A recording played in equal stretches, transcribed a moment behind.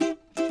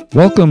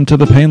Welcome to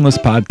the Painless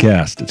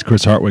Podcast. It's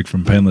Chris Hartwig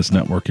from Painless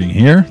Networking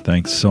here.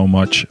 Thanks so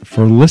much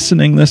for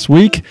listening this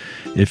week.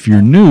 If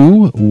you're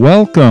new,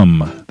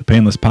 welcome. The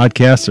Painless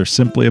Podcasts are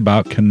simply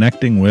about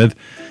connecting with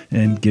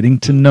and getting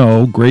to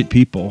know great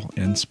people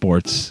in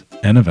sports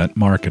and event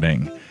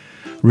marketing.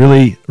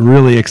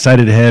 Really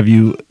excited to have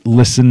you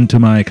listen to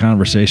my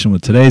conversation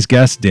with today's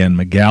guest, Dan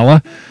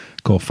Migala,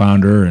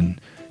 co-founder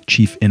and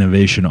Chief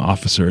Innovation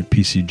Officer at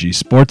PCG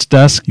Sports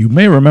Desk. You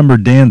may remember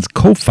Dan's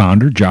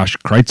co-founder, Josh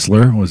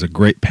Kreitzler, was a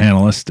great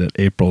panelist at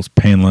April's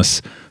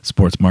Painless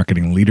Sports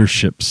Marketing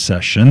Leadership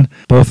Session.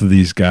 Both of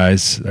these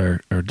guys are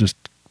just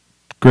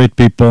great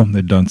people.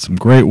 They've done some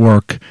great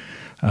work.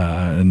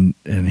 And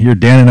here,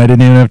 Dan and I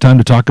didn't even have time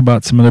to talk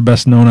about some of their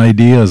best-known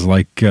ideas,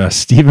 like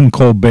Stephen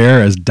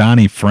Colbert as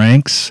Donnie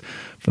Franks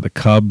for the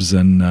Cubs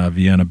and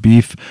Vienna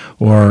Beef,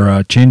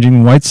 or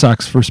changing White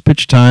Sox first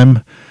pitch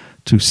time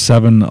to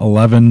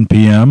 7:11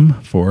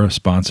 p.m. for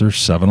sponsor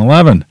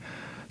 7-Eleven.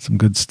 Some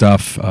good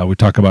stuff. We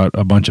talk about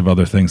a bunch of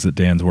other things that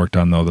Dan's worked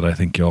on, though, that I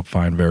think you'll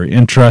find very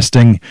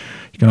interesting.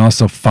 You can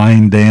also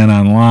find Dan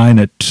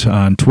online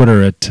on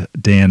Twitter at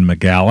Dan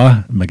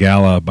Migala.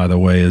 Migala, by the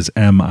way, is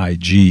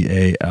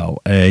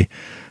Migala.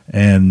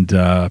 And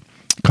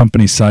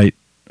company site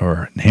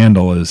or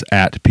handle is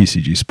at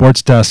PCG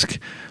Sports Desk,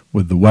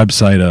 with the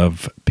website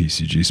of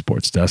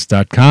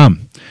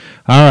pcgsportsdesk.com.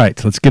 All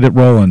right, let's get it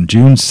rolling.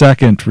 June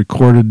 2nd,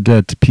 recorded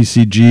at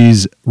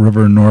PCG's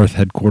River North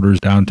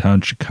headquarters,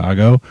 downtown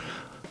Chicago.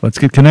 Let's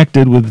get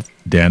connected with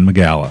Dan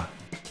Migala.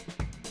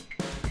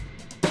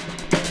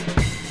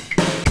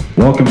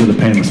 Welcome to the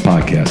Painless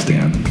Podcast,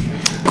 Dan.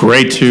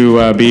 Great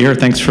to be here.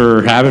 Thanks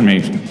for having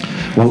me.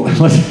 Well,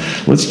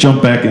 let's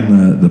jump back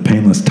in the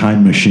Painless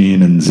time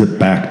machine and zip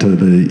back to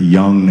the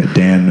young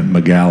Dan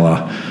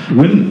Migala.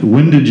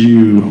 When did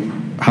you?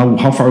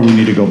 How far do we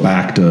need to go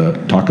back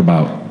to talk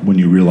about when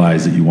you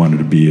realized that you wanted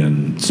to be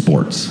in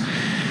sports?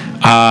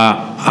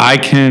 I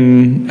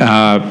can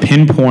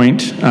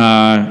pinpoint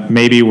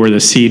maybe where the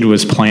seed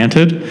was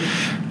planted,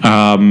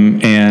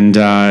 and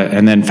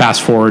then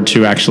fast forward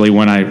to actually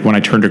when I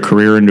turned a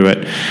career into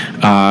it.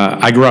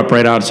 I grew up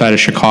right outside of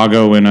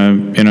Chicago in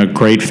a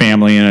great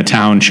family in a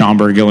town,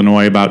 Schaumburg,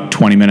 Illinois, about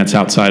 20 minutes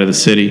outside of the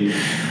city.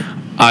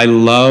 I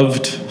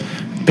loved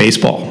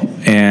baseball,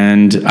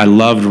 and I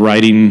loved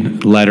writing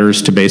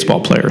letters to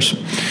baseball players.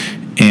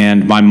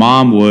 And my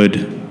mom would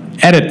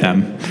edit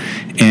them,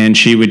 and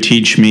she would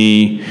teach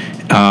me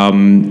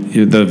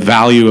the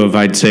value of,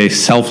 I'd say,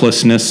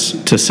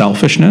 selflessness to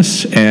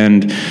selfishness,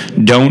 and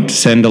don't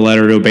send a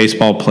letter to a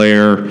baseball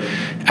player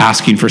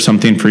asking for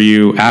something for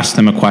you. Ask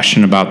them a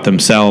question about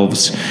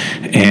themselves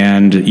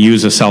and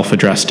use a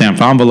self-addressed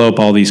stamped envelope,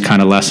 all these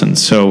kind of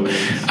lessons. So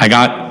I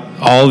got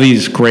all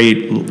these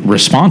great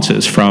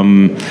responses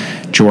from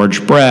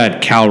George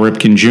Brett, Cal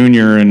Ripken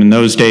Jr., and in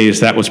those days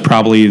that was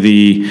probably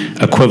the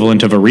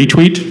equivalent of a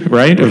retweet,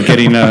 right? Of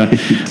getting a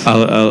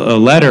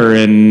letter,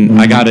 and mm-hmm.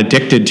 I got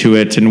addicted to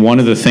it. And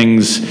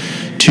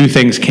two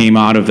things came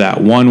out of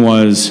that. One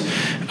was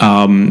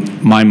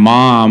my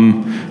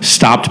mom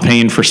stopped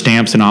paying for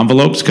stamps and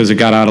envelopes because it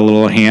got out a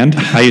little of hand.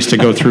 I used to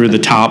go through the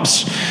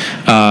Topps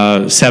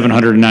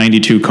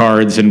 792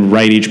 cards and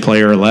write each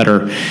player a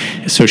letter.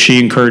 So she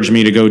encouraged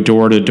me to go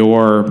door to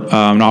door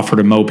and offer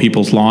to mow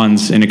people's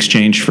lawns in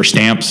exchange for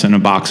stamps and a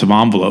box of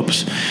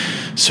envelopes.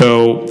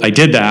 So I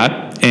did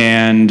that,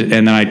 and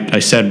then I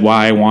said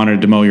why I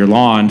wanted to mow your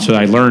lawn. So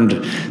I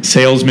learned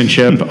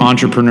salesmanship,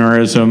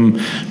 entrepreneurism,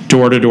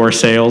 door-to-door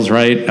sales,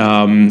 right,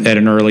 at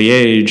an early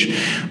age.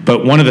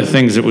 But one of the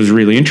things that was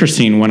really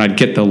interesting when I'd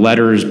get the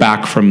letters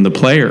back from the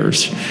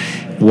players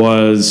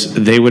was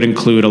they would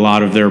include a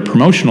lot of their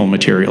promotional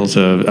materials,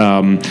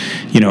 a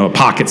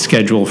pocket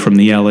schedule from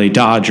the LA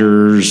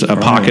Dodgers, a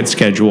pocket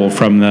schedule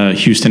from the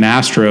Houston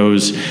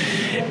Astros.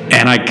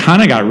 And I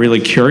kind of got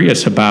really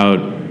curious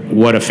about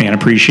what a fan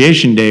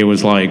appreciation day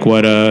was like.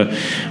 Why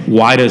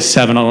does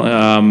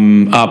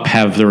 7-Up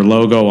have their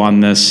logo on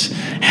this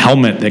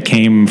helmet that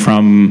came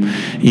from,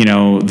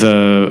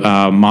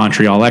 the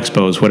Montreal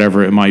Expos,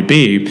 whatever it might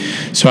be?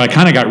 So I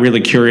kind of got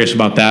really curious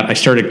about that. I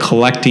started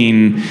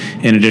collecting,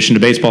 in addition to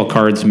baseball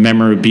cards,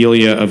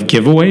 memorabilia of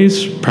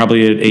giveaways,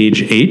 probably at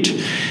age 8.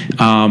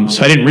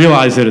 So I didn't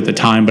realize it at the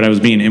time, but I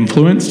was being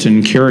influenced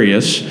and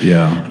curious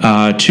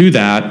to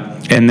that.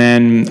 And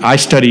then I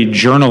studied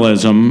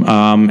journalism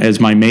as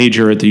my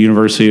major at the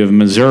University of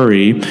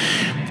Missouri.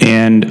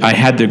 And I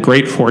had the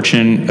great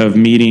fortune of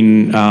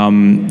meeting a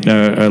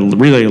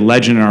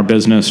legend in our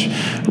business,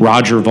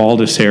 Roger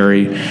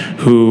Baldessari,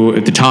 who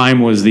at the time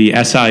was the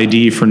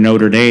SID for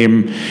Notre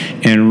Dame.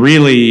 And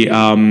really,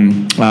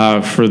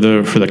 for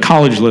the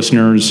college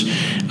listeners,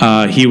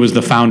 he was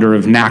the founder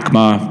of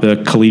NACMA,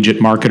 the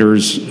Collegiate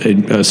Marketers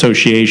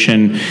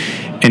Association.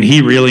 And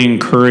he really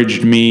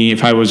encouraged me,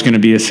 if I was going to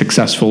be a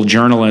successful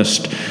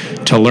journalist,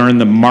 to learn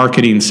the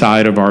marketing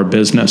side of our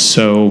business.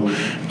 So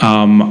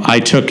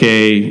I took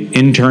a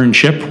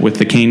internship with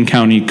the Kane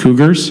County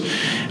Cougars,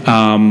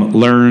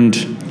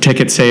 learned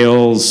ticket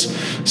sales,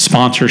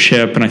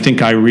 sponsorship, and I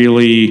think I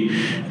really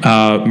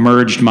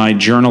merged my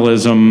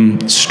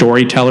journalism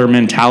storyteller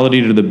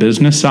mentality to the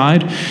business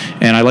side.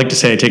 And I like to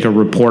say I take a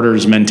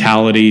reporter's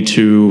mentality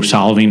to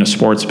solving a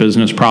sports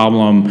business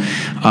problem.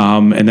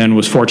 And then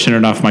was fortunate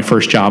enough, my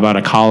first job out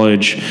of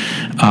college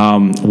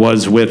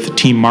was with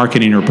Team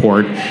Marketing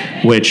Report,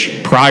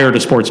 which prior to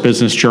Sports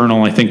Business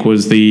Journal, I think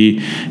was the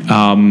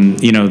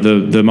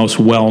most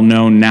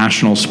well-known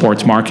national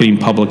sports marketing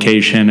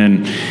publication.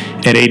 And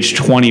at age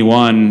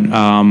 21,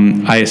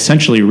 I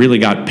essentially really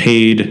got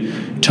paid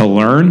to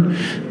learn.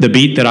 The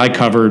beat that I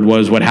covered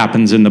was what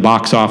happens in the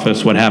box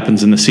office, what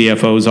happens in the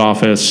CFO's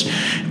office,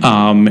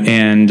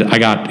 and I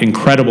got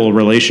incredible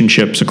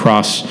relationships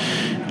across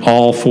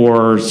all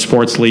 4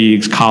 sports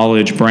leagues,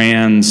 college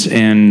brands,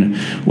 and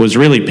was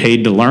really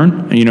paid to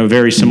learn,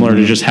 very similar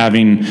to just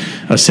having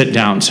a sit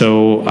down.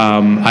 So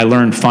I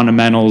learned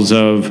fundamentals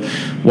of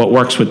what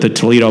works with the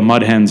Toledo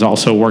Mud Hens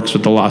also works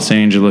with the Los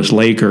Angeles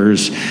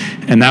Lakers.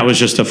 And that was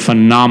just a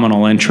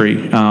phenomenal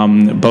entry,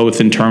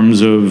 both in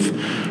terms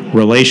of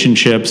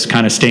relationships,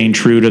 kind of staying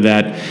true to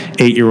that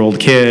 8-year-old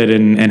kid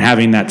and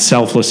having that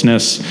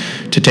selflessness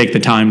to take the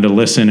time to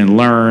listen and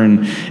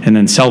learn. And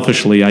then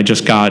selfishly, I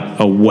just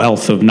got a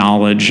wealth of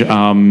knowledge,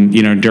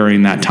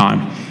 during that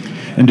time.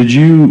 And did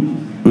you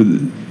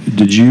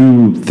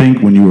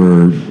think when you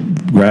were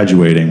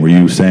graduating, were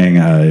you saying,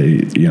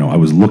 I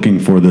was looking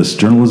for this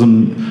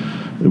journalism?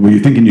 Were you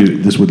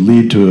thinking this would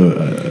lead to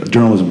a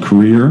journalism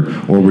career,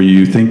 or were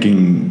you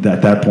thinking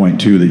at that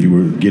point too that you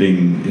were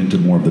getting into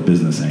more of the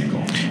business angle?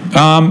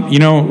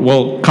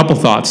 A couple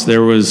thoughts.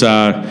 There was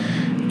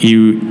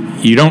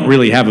you don't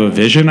really have a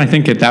vision, I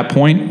think, at that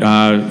point.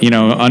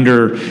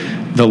 Under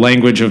the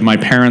language of my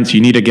parents,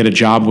 you need to get a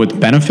job with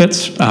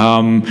benefits,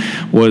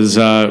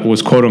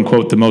 was quote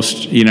unquote the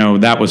most,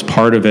 that was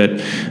part of it.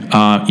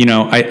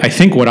 I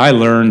think what I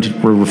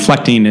learned,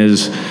 reflecting,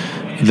 is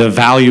the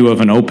value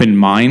of an open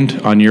mind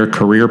on your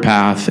career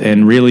path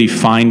and really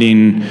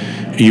finding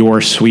your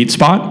sweet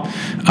spot.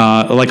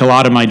 Like a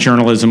lot of my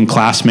journalism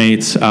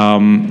classmates,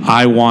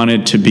 I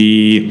wanted to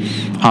be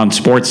on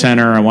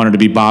SportsCenter. I wanted to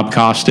be Bob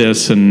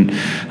Costas, and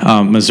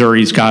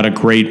Missouri's got a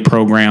great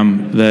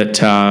program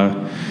that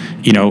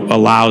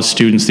allows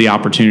students the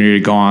opportunity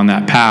to go on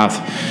that path.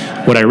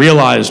 What I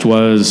realized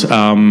was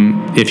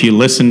if you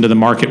listen to the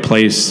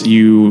marketplace,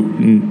 you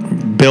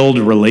build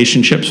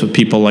relationships with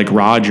people like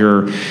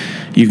Roger,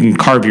 you can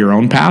carve your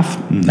own path.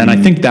 Mm-hmm. And I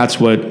think that's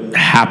what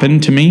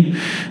happened to me.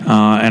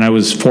 And I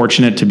was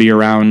fortunate to be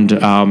around.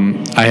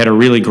 I had a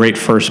really great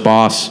first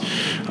boss,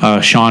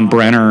 Sean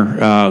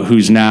Brenner,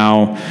 who's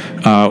now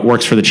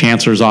works for the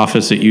chancellor's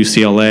office at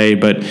UCLA,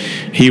 but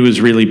he was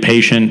really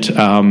patient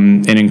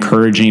and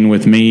encouraging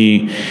with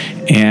me,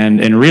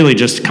 and really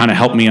just kind of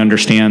helped me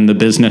understand the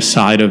business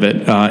side of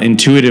it.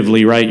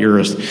 Intuitively, right?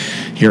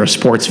 You're a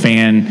sports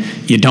fan.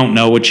 You don't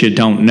know what you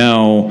don't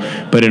know,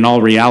 but in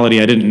all reality,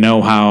 I didn't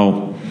know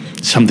how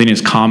something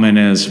as common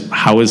as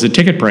how is a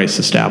ticket price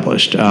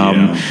established?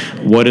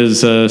 What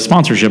does a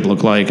sponsorship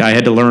look like? I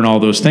had to learn all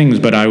those things,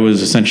 but I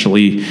was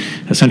essentially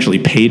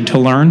paid to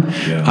learn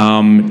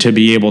to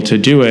be able to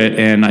do it.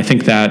 And I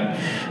think that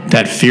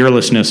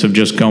fearlessness of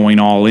just going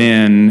all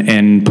in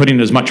and putting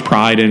as much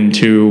pride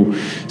into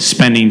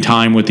spending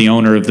time with the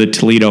owner of the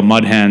Toledo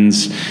Mud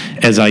Hens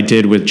as I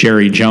did with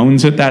Jerry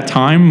Jones at that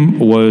time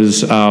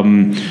was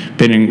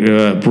been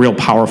a real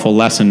powerful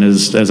lesson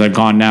as I've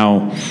gone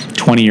now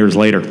 20 years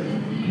later.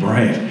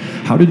 Right.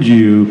 How did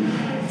you,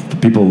 the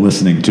people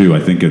listening too, I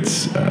think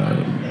it's,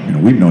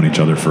 we've known each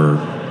other for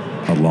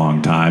a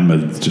long time,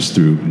 but just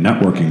through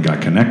networking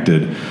got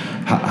connected.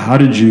 How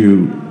did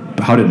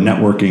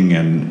networking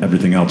and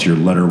everything else, your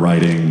letter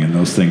writing and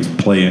those things,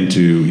 play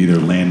into either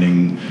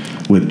landing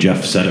with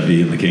Jeff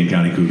Sedevy and the Kane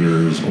County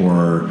Cougars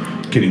or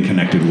getting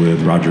connected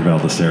with Roger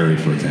Baldessari,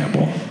 for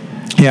example?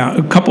 Yeah,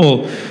 a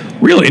couple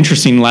real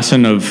interesting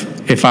lesson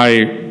of if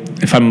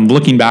I'm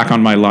looking back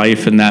on my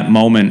life in that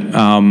moment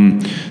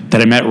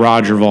that I met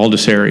Roger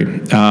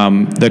Baldessari.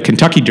 The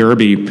Kentucky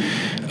Derby,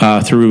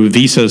 through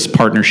Visa's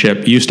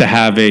partnership, used to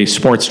have a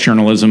sports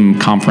journalism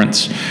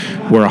conference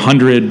where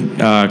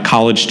 100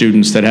 college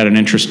students that had an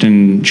interest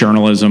in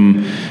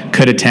journalism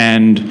could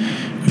attend.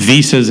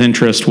 Visa's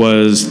interest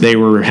was they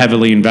were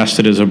heavily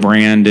invested as a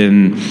brand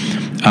in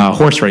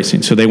horse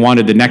racing, so they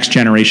wanted the next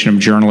generation of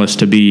journalists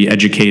to be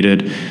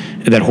educated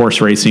that horse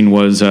racing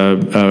was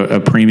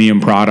a premium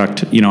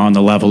product, on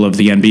the level of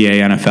the NBA,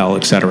 NFL,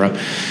 et cetera.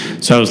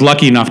 So I was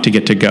lucky enough to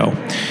get to go.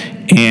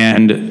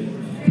 And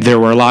there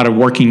were a lot of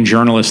working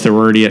journalists that were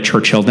already at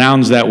Churchill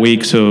Downs that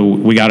week, so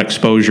we got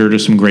exposure to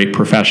some great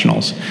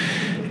professionals.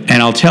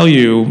 And I'll tell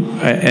you,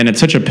 and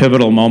it's such a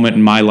pivotal moment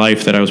in my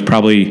life that I was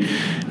probably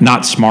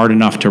not smart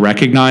enough to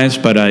recognize,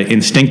 but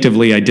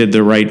instinctively I did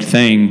the right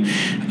thing.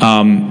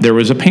 There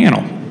was a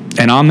panel,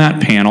 and on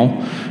that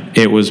panel,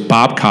 it was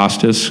Bob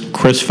Costas,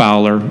 Chris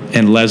Fowler,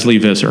 and Leslie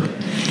Visser.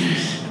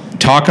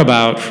 Talk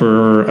about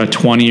for a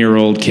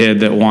 20-year-old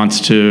kid that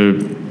wants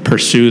to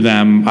pursue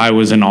them, I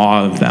was in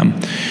awe of them.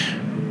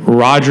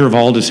 Roger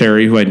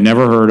Baldessari, who I'd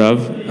never heard of,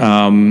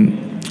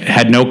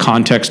 had no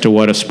context to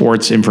what a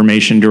sports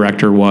information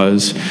director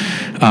was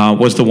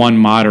the one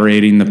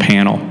moderating the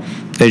panel.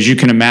 As you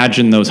can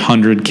imagine, those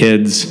 100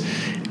 kids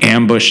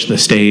ambushed the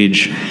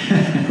stage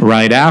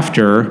right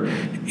after,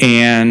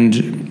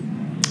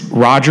 and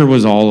Roger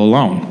was all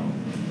alone.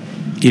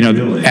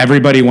 Really?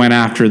 Everybody went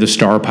after the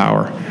star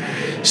power.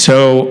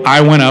 So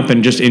I went up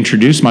and just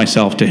introduced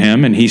myself to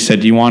him, and he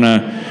said, you want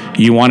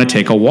to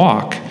take a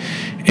walk?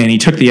 And he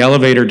took the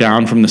elevator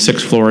down from the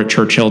 6th floor at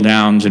Churchill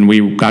Downs, and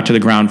we got to the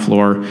ground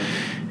floor,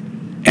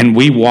 and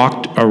we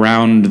walked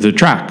around the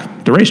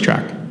track, the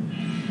racetrack.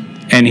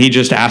 And he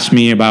just asked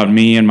me about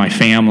me and my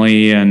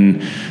family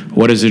and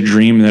what is a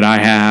dream that I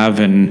have.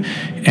 And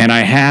I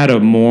had a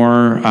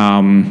more,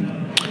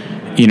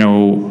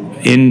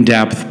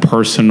 in-depth,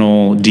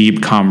 personal,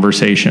 deep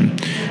conversation.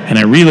 And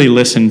I really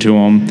listened to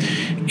him.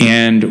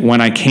 And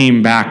when I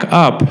came back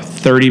up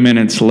 30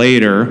 minutes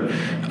later,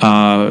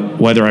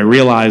 whether I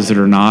realized it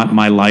or not,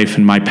 my life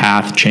and my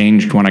path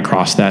changed when I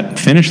crossed that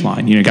finish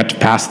line. Got to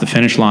pass the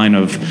finish line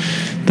of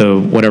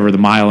the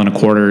mile and a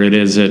quarter it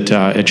is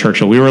at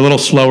Churchill. We were a little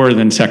slower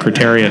than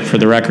Secretariat, for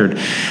the record.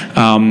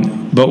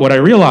 But what I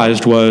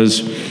realized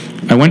was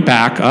I went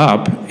back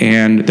up,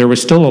 and there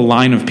was still a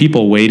line of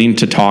people waiting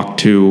to talk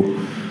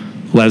to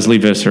Leslie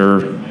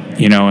Visser,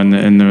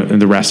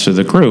 and the rest of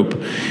the group.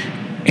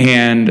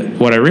 And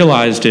what I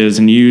realized is,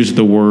 and used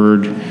the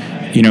word,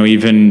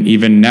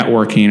 even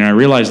networking, I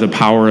realized the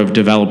power of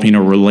developing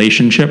a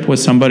relationship with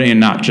somebody and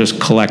not just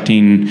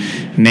collecting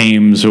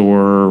names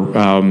or,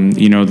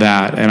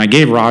 that. And I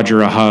gave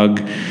Roger a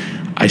hug.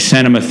 I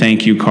sent him a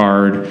thank you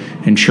card.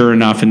 And sure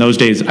enough, in those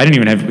days, I didn't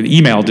even have,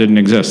 email didn't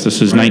exist. This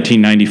is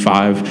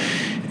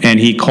 1995. And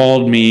he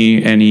called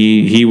me, and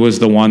he was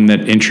the one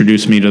that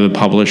introduced me to the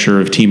publisher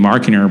of Team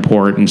Marketing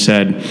Report and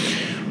said,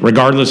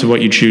 regardless of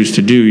what you choose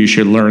to do, you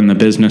should learn the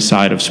business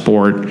side of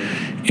sport.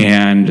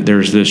 And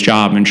there's this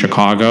job in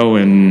Chicago,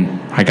 and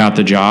I got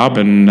the job,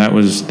 and that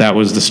was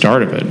the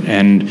start of it.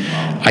 And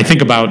I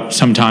think about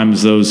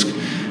sometimes those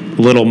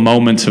little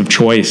moments of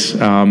choice.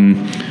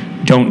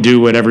 Don't do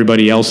what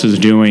everybody else is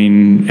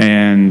doing,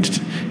 and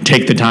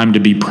take the time to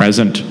be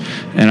present.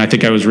 And I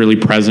think I was really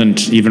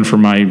present, even for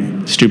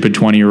my stupid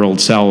 20-year-old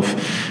self,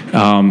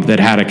 that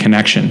had a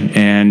connection.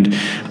 And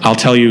I'll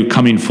tell you,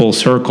 coming full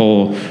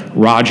circle,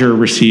 Roger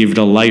received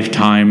a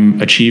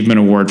Lifetime Achievement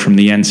Award from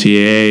the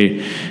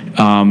NCAA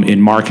in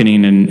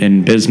marketing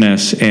and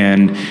business,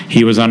 and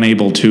he was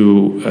unable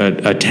to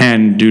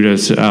attend due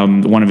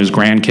to one of his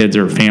grandkids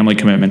or family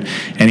commitment,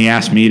 and he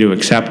asked me to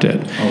accept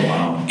it. Oh,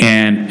 wow.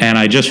 And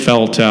I just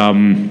felt,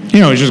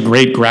 it was just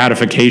great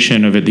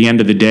gratification of, at the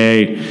end of the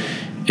day,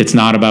 it's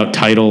not about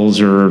titles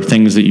or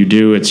things that you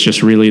do. It's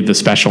just really the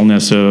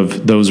specialness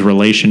of those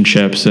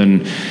relationships.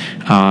 And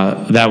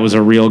that was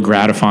a real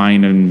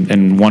gratifying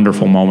and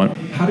wonderful moment.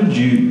 How do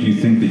you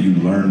think that you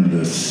learned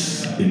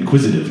this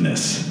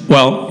inquisitiveness?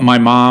 Well, my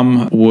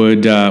mom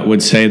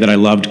would say that I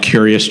loved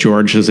Curious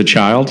George as a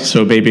child.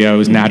 So maybe I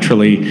was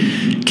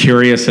naturally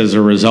curious as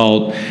a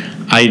result.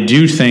 I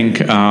do think,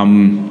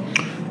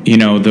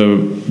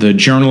 the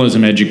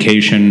journalism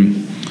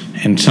education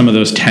and some of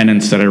those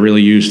tenets that I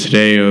really use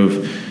today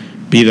of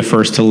be the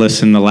first to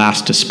listen, the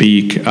last to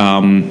speak, in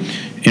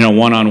a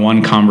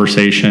one-on-one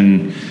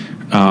conversation.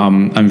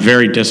 I'm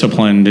very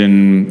disciplined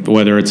in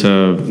whether it's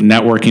a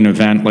networking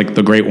event like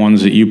the great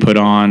ones that you put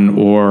on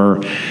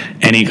or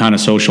any kind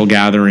of social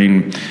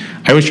gathering.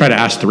 I always try to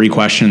ask 3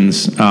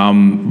 questions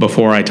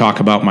before I talk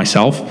about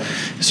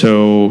myself.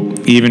 So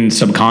even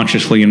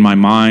subconsciously in my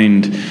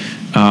mind,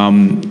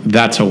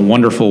 that's a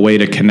wonderful way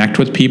to connect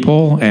with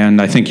people, and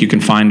I think you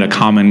can find a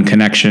common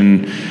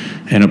connection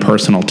and a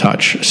personal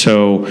touch.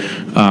 So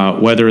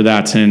whether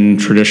that's in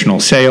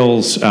traditional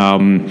sales,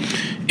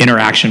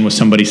 interaction with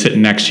somebody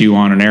sitting next to you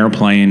on an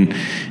airplane,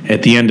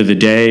 at the end of the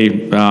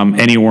day,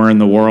 anywhere in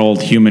the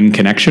world, human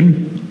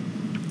connection,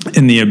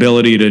 and the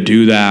ability to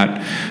do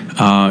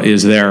that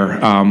is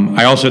there.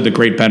 I also had the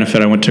great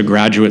benefit, I went to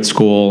graduate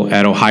school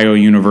at Ohio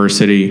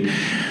University,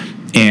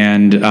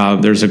 and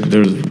there's a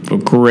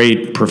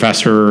great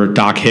professor,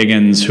 Doc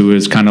Higgins, who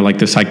is kind of like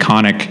this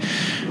iconic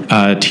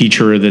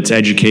teacher that's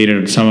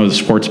educated some of the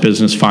sports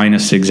business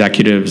finest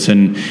executives,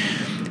 and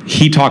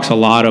he talks a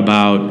lot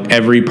about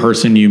every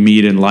person you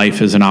meet in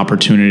life is an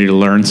opportunity to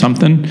learn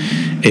something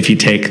if you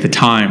take the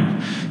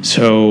time.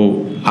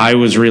 So I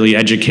was really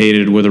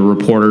educated with a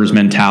reporter's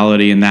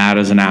mentality and that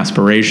as an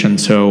aspiration.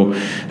 So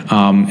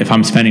if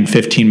I'm spending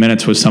 15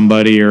 minutes with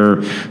somebody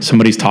or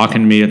somebody's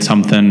talking to me at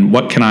something,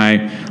 what can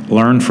I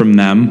learn from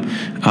them?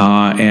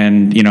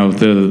 And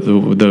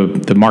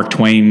the Mark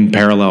Twain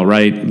parallel,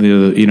 right?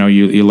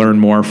 You learn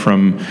more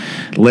from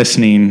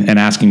listening and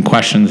asking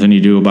questions than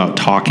you do about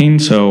talking.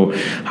 So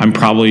I'm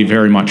probably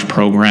very much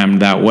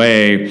programmed that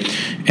way.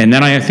 And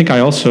then I think I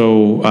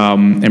also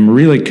am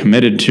really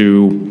committed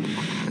to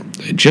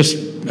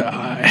just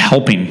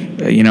helping.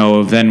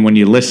 of then when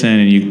you listen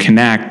and you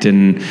connect,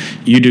 and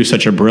you do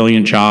such a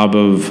brilliant job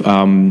of,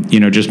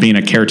 just being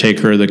a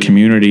caretaker of the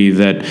community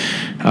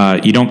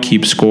that you don't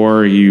keep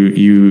score.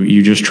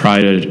 You just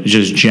try to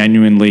just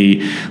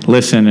genuinely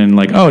listen and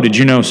like, oh, did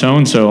you know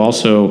so-and-so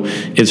also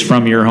is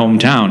from your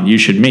hometown? You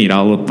should meet.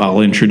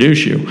 I'll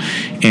introduce you.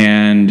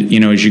 And,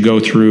 as you go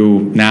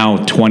through now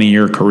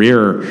 20-year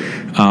career,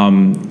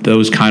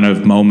 those kind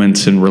of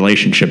moments and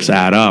relationships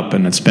add up,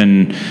 and it's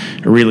been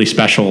really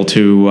special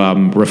to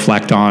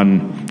reflect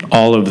on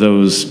all of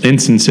those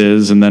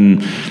instances, and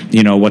then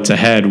what's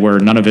ahead, where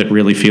none of it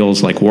really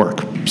feels like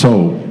work.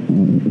 So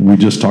we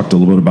just talked a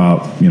little bit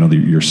about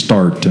your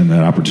start and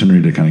that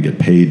opportunity to kind of get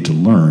paid to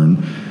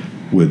learn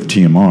with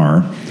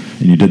TMR,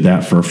 and you did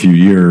that for a few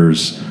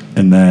years,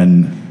 and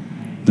then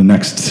the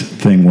next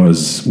thing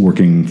was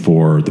working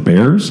for the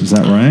Bears. Is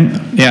that right?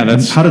 Yeah,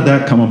 how did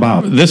that come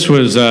about? This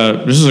is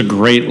a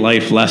great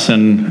life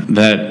lesson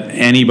that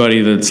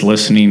anybody that's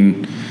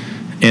listening,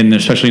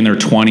 especially in their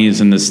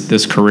 20s in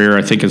this career,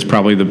 I think is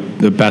probably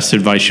the best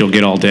advice you'll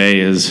get all day.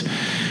 Is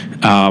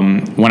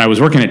when I was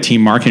working at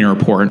Team Marketing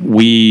Report,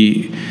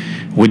 we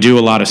would do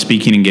a lot of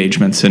speaking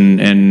engagements and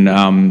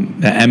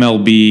MLB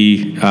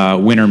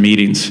winter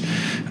meetings.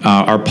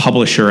 Our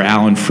publisher,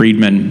 Alan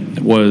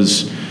Friedman,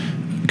 was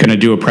going to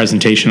do a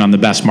presentation on the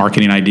best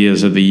marketing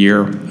ideas of the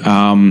year.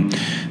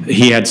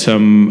 He had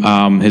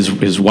some.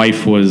 His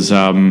wife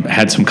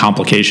had some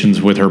complications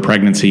with her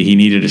pregnancy. He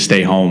needed to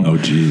stay home. Oh,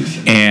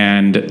 geez.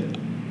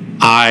 And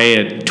I,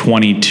 at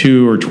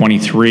 22 or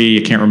 23,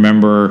 I can't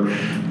remember,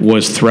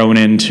 was thrown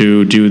in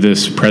to do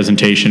this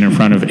presentation in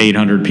front of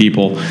 800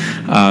 people.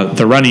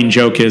 The running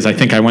joke is I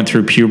think I went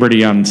through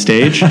puberty on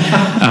stage,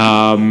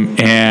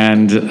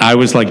 and I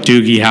was like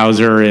Doogie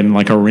Howser in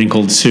like a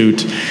wrinkled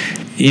suit.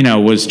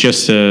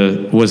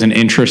 Was an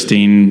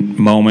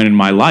interesting moment in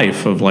my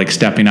life of like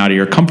stepping out of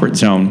your comfort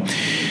zone.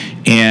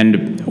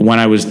 And when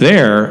I was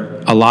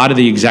there, a lot of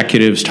the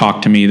executives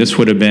talked to me. This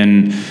would have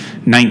been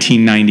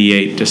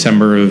 1998,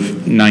 December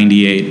of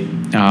 98.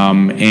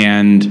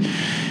 And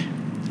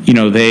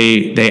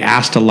they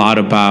asked a lot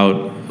about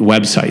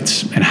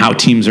websites and how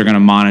teams are going to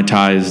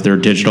monetize their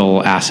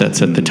digital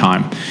assets at the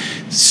time.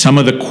 Some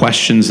of the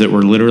questions that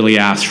were literally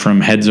asked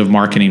from heads of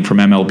marketing from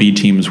MLB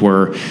teams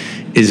were,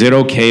 is it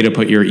okay to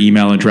put your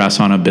email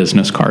address on a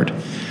business card?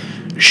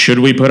 Should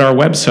we put our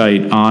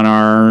website on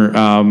our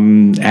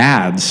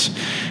ads?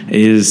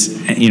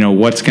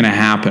 What's going to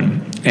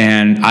happen?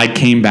 And I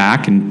came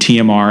back, and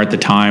TMR at the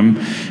time,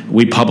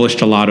 we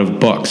published a lot of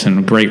books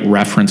and great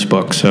reference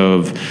books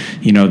of,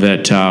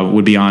 that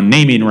would be on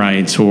naming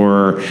rights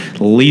or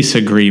lease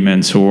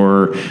agreements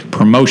or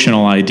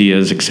promotional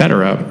ideas, et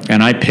cetera.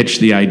 And I pitched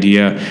the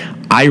idea,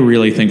 I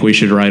really think we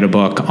should write a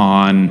book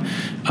on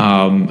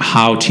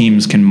how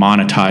teams can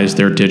monetize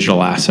their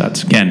digital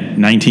assets. Again,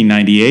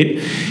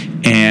 1998,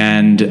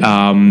 and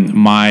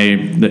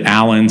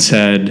Alan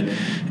said,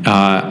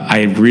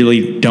 I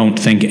really don't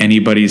think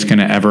anybody's going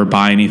to ever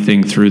buy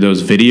anything through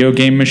those video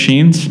game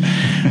machines,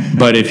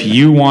 but if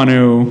you want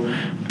to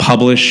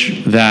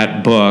publish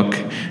that book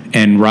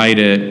and write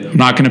it, I'm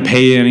not going to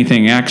pay you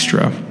anything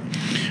extra,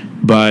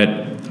 but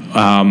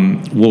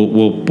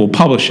we'll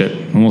publish it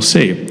and we'll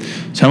see.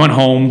 So I went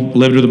home,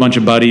 lived with a bunch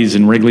of buddies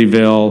in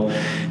Wrigleyville,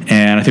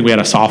 and I think we had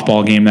a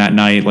softball game that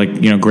night, like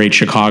great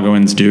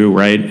Chicagoans do,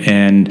 right?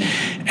 And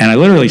I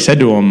literally said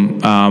to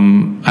him,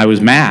 I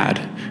was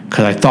mad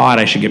because I thought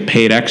I should get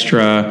paid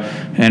extra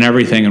and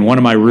everything. And one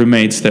of my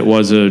roommates that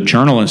was a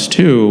journalist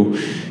too,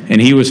 and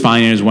he was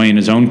finding his way in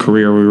his own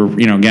career. We were,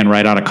 again,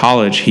 right out of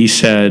college. He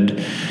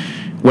said,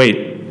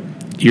 "Wait,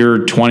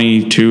 you're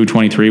 22,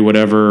 23,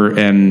 whatever,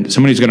 and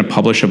somebody's going to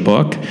publish a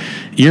book?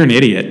 You're an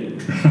idiot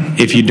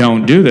if you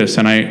don't do this."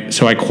 And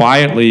so I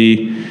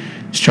quietly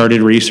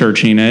started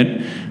researching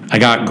it. I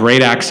got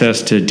great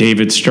access to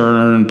David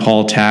Stern,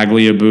 Paul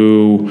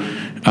Tagliabue,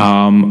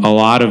 a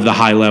lot of the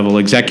high-level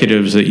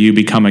executives that you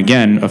become,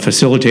 again, a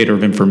facilitator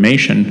of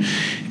information.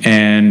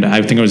 And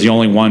I think I was the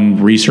only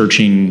one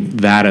researching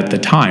that at the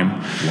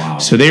time. Wow.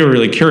 So they were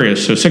really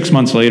curious. So 6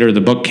 months later,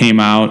 the book came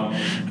out,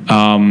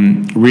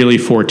 really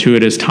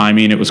fortuitous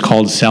timing. It was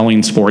called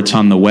Selling Sports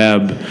on the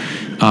Web.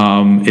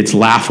 It's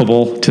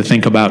laughable to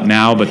think about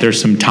now, but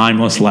there's some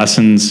timeless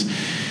lessons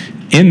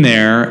in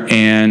there.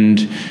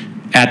 And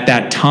at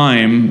that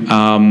time,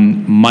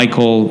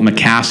 Michael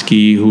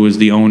McCaskey, who was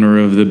the owner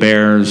of the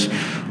Bears,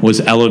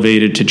 was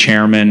elevated to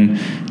chairman.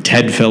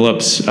 Ted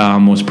Phillips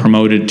was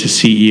promoted to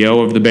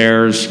CEO of the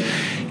Bears.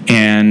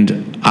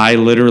 And I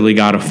literally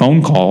got a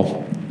phone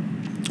call,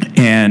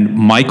 and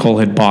Michael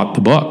had bought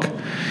the book.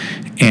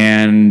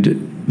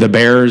 And the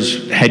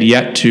Bears had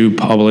yet to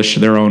publish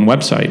their own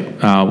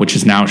website, which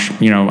is now,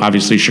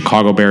 obviously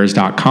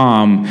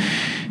chicagobears.com.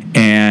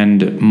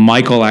 And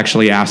Michael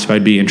actually asked if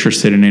I'd be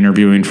interested in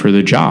interviewing for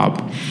the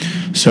job.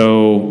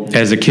 So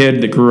as a kid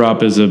that grew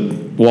up as a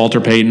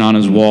Walter Payton on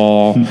his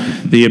wall,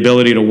 the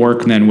ability to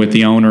work then with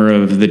the owner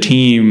of the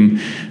team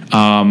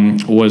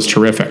was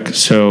terrific.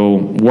 So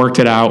worked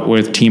it out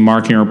with Team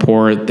Marketing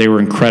Report. They were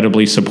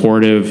incredibly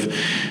supportive.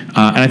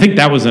 And I think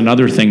that was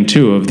another thing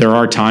too, of there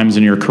are times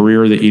in your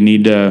career that you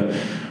need to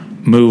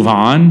move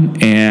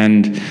on.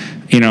 And,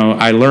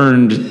 I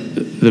learned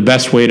the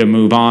best way to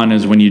move on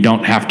is when you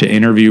don't have to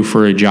interview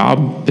for a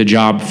job, the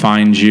job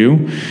finds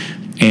you.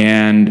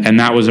 And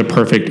that was a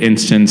perfect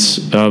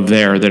instance of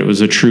that it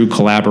was a true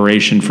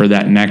collaboration for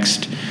that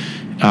next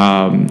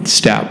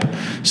step.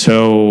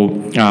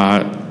 So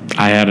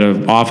I had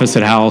an office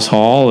at Hallis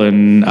Hall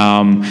and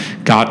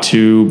got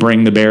to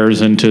bring the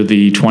Bears into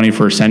the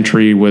 21st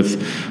century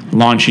with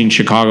launching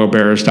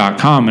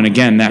ChicagoBears.com. And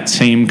again, that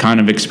same kind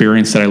of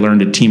experience that I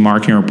learned at Team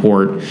Marketing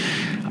Report,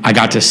 I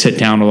got to sit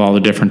down with all the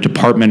different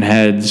department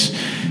heads,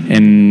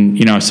 and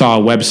I saw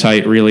a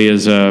website really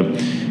as a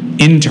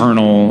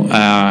internal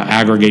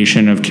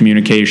aggregation of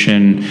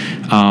communication,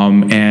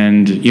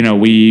 and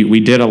we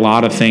did a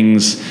lot of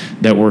things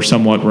that were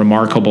somewhat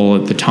remarkable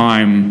at the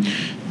time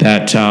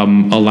that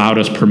allowed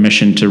us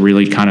permission to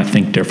really kind of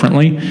think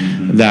differently.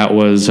 Mm-hmm. That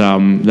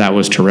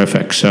was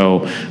terrific.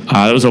 So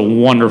it was a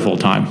wonderful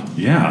time.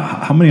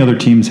 Yeah. How many other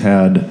teams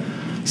had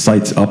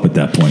sites up at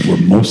that point? Were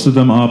most of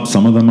them up?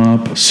 Some of them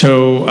up?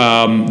 So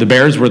the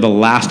Bears were the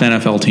last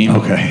NFL team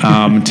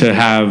to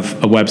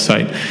have a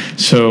website.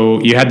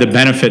 So you had the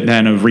benefit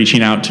then of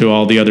reaching out to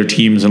all the other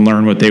teams and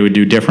learn what they would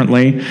do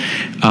differently,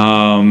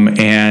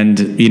 and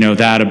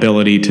that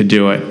ability to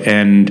do it.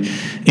 And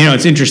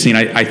it's interesting.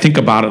 I think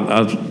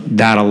about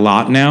that a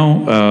lot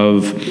now.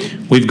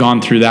 We've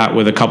gone through that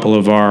with a couple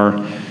of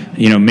our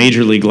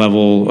major league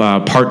level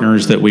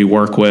partners that we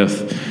work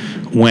with.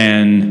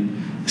 When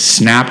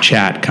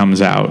Snapchat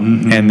comes out,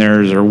 mm-hmm. and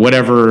or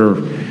whatever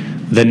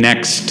the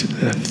next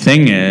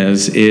thing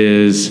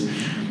is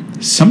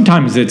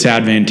sometimes it's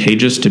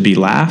advantageous to be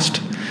last.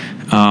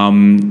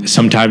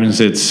 Sometimes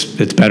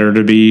it's better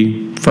to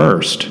be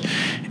first.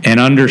 And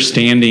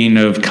understanding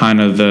of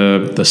kind of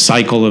the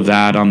cycle of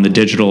that on the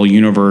digital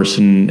universe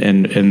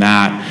and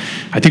that,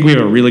 I think we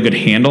have a really good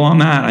handle on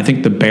that. I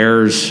think the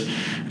Bears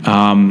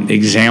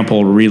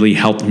example really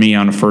helped me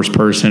on a first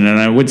person. And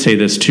I would say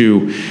this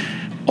too,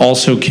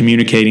 also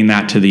communicating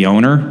that to the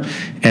owner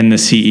and the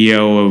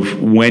CEO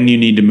of when you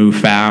need to move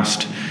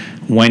fast,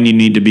 when you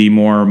need to be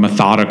more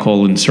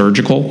methodical and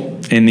surgical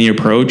in the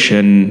approach,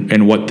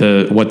 and what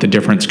the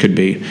difference could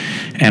be.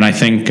 And I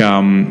think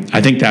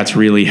that's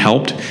really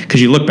helped,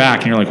 because you look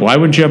back and you're like, why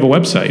wouldn't you have a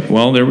website?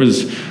 Well, there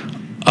was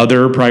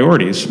other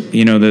priorities,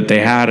 that they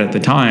had at the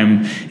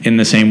time, in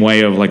the same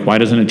way of like, why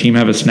doesn't a team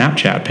have a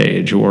Snapchat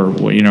page or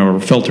or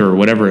filter or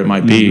whatever it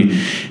might be?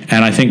 Mm-hmm.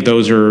 And I think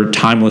those are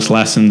timeless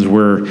lessons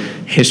where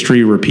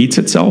history repeats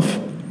itself,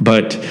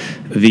 but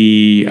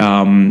the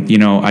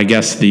I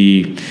guess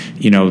the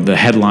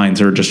headlines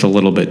are just a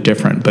little bit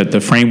different, but the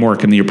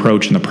framework and the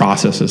approach and the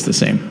process is the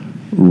same.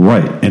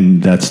 Right,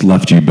 and that's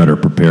left you better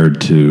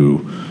prepared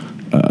to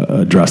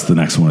address the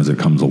next one as it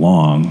comes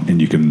along, and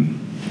you can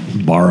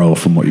borrow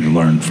from what you've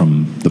learned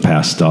from the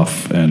past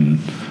stuff, and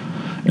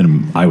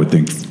I would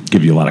think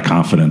give you a lot of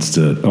confidence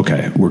to,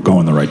 okay, we're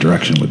going the right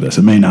direction with this.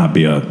 It may not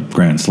be a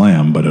grand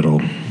slam, but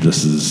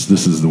this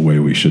is the way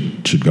we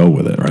should go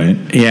with it, right?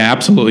 Yeah,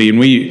 absolutely.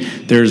 And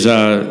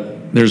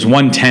there's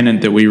one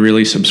tenet that we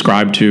really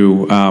subscribe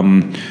to.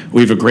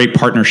 We have a great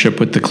partnership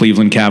with the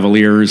Cleveland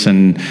Cavaliers,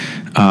 and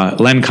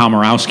Len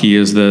Komorowski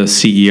is the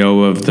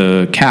CEO of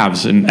the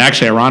Cavs. And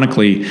actually,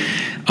 ironically,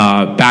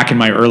 back in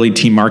my early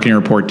Team Marketing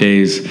Report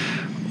days,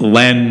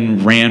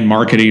 Len ran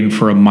marketing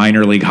for a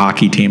minor league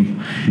hockey team.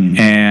 Mm-hmm.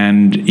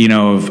 And,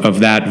 of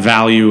that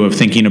value of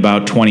thinking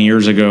about 20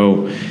 years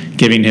ago,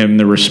 giving him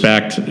the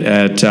respect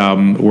at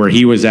where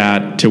he was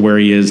at to where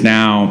he is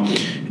now,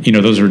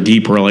 those are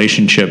deep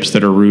relationships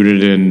that are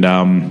rooted in,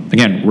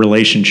 again,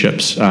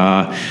 relationships,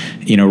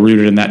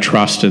 rooted in that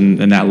trust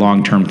and that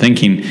long-term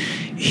thinking.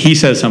 He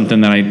says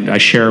something that I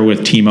share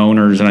with team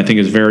owners, and I think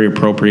is very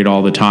appropriate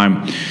all the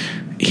time.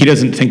 He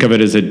doesn't think of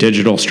it as a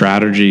digital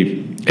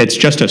strategy. It's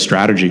just a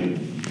strategy.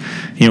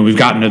 We've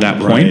gotten to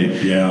that point.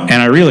 Right, yeah. And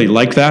I really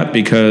like that,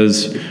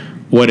 because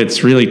what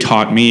it's really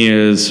taught me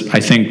is, I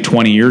think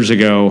 20 years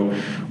ago,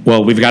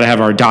 well, we've got to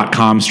have our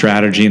 .com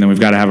strategy, and then we've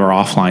got to have our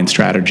offline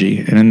strategy.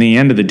 And in the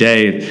end of the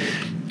day,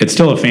 it's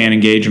still a fan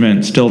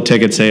engagement, still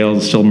ticket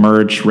sales, still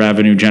merch,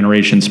 revenue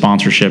generation,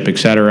 sponsorship, et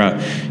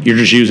cetera. You're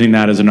just using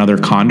that as another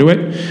conduit.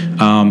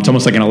 It's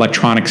almost like an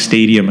electronic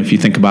stadium, if you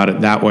think about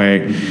it that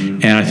way. Mm-hmm.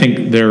 And I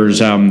think there's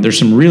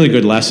some really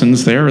good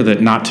lessons there, that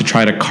not to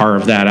try to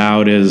carve that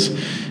out as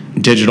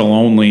digital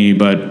only,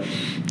 but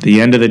at the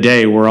end of the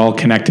day, we're all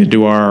connected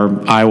to our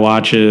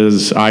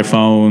iWatches,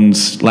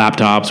 iPhones,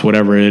 laptops,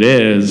 whatever it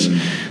is.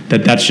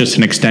 Mm-hmm. That's just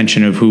an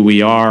extension of who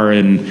we are.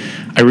 And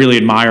I really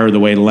admire the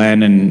way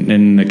Len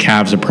and the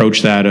Cavs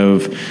approach that,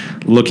 of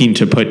looking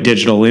to put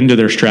digital into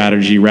their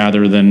strategy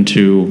rather than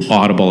to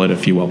audible it,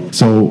 if you will.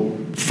 So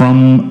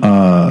from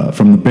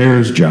the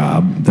Bears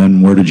job,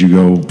 then where did you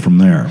go from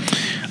there?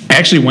 I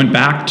actually went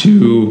back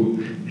to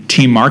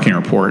Team Marketing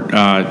Report.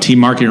 Team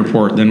Marketing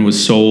Report then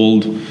was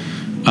sold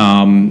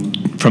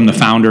from the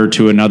founder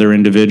to another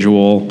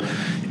individual.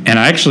 And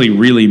I actually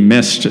really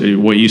missed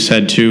what you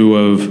said too,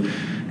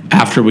 of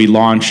after we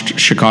launched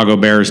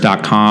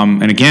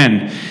ChicagoBears.com. And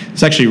again,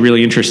 it's actually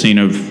really interesting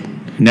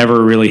of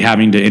never really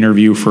having to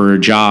interview for a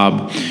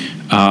job.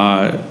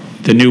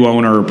 The new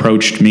owner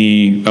approached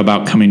me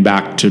about coming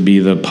back to be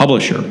the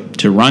publisher,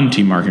 to run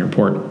Team Marketing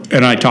Report.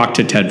 And I talked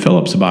to Ted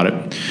Phillips about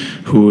it,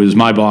 who is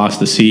my boss,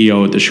 the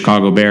CEO at the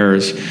Chicago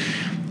Bears.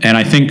 And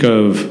I think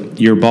of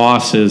your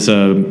boss as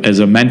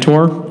a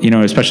mentor,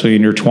 especially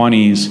in your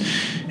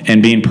 20s,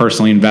 and being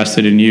personally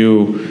invested in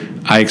you.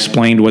 I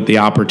explained what the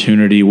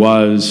opportunity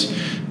was,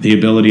 the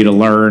ability to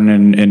learn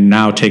and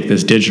now take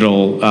this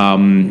digital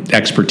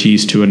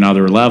expertise to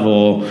another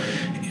level.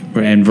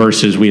 And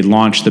versus we had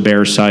launched the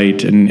Bear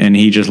site, and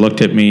he just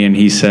looked at me and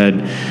he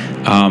said,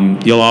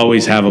 you'll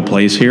always have a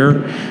place here,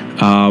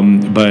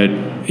 but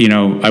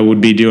I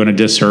would be doing a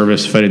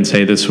disservice if I didn't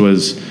say this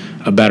was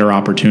a better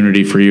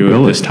opportunity for you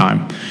at this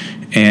time.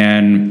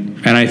 And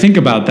I think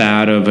about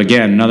that of,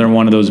 again, another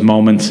one of those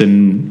moments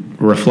in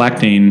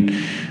reflecting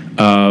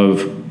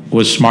of,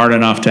 was smart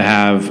enough to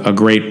have a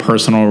great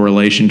personal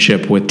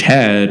relationship with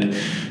Ted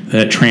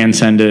that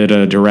transcended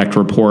a direct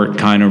report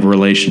kind of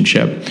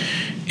relationship.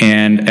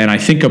 And I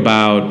think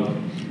about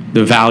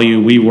the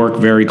value. We work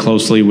very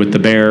closely with the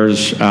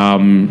Bears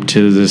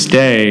to this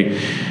day.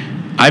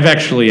 I've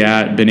actually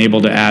been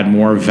able to add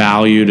more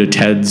value to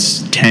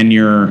Ted's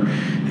tenure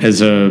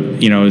as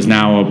is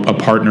now a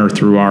partner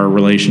through our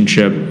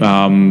relationship,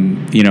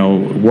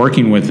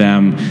 working with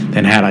them,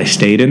 than had I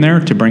stayed in there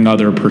to bring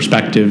other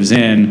perspectives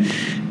in.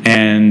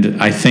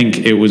 And I think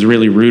it was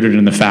really rooted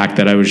in the fact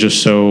that I was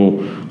just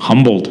so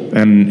humbled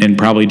and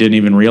probably didn't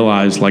even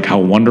realize like how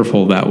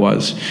wonderful that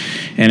was.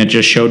 And it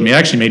just showed me, it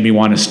actually made me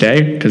want to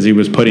stay because he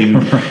was putting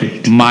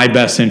my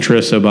best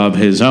interests above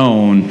his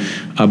own.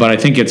 But I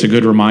think it's a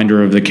good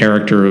reminder of the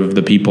character of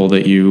the people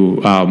that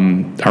you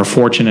are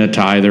fortunate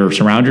to either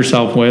surround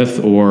yourself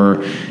with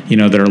or,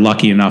 that are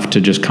lucky enough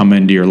to just come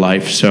into your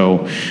life.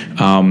 So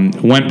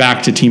went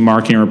back to Team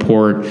Marketing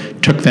Report,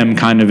 took them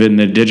kind of in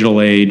the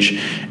digital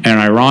age. And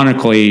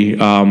ironically,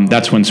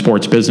 that's when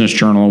Sports Business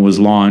Journal was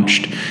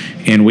launched.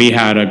 And we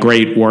had a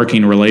great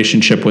working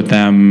relationship with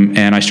them.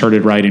 And I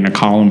started writing a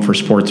column for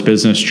Sports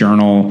Business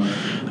Journal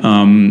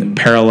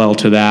parallel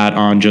to that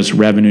on just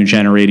revenue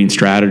generating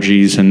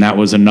strategies. And that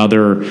was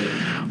another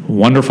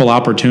wonderful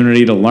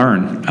opportunity to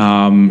learn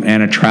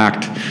and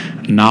attract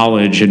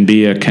knowledge and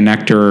be a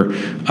connector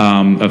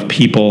of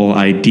people,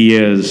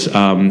 ideas,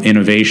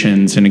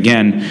 innovations. And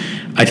again,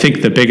 I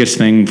think the biggest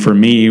thing for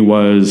me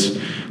was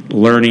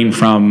learning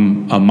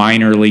from a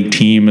minor league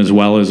team as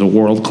well as a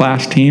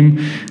world-class team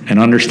and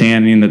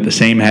understanding that the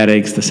same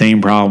headaches, the same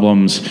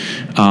problems,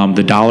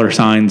 the dollar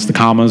signs, the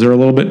commas are a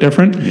little bit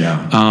different.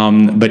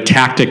 Yeah. But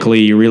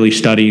tactically, really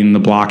studying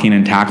the blocking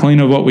and tackling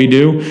of what we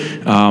do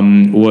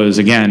was,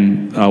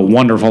 again, a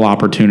wonderful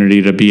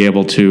opportunity to be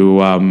able to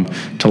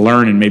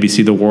learn and maybe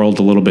see the world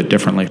a little bit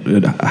differently.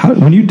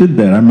 When you did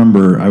that, I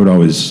remember I'd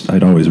always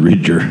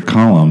read your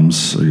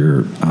columns,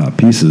 your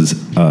pieces,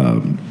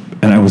 and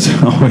I was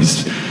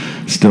always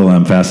still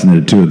am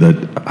fascinated too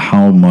that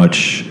how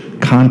much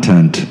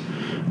content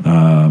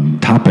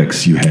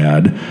topics you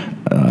had.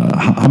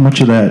 How much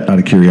of that, out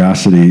of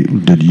curiosity,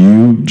 did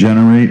you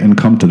generate and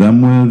come to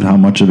them with? How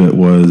much of it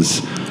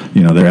was,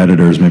 their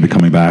editors maybe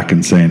coming back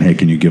and saying, "Hey,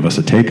 can you give us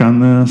a take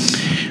on this?"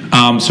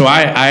 So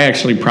I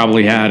actually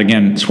probably had,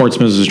 again, Sports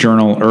Business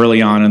Journal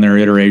early on in their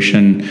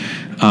iteration.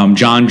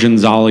 John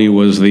Gonzalez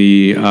was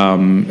the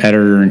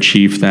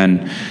editor-in-chief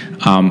then.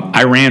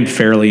 I ran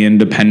fairly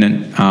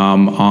independent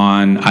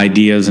on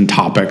ideas and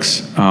topics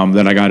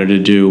that I got to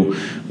do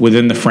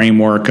within the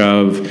framework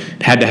of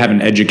had to have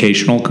an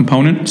educational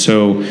component.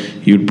 So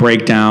you'd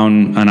break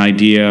down an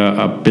idea,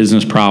 a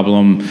business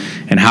problem,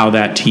 and how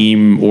that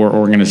team or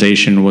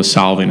organization was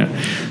solving it.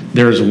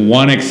 There's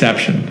one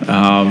exception,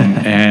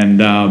 and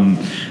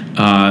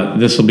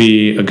this will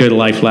be a good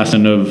life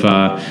lesson of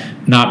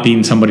not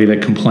being somebody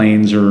that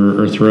complains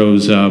or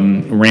throws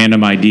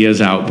random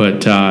ideas out,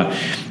 but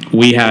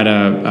we had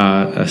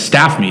a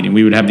staff meeting.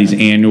 We would have these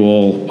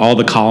annual, all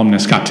the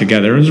columnists got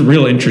together. It was a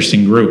real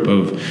interesting group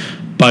of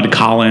Bud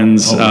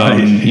Collins,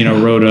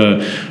 wrote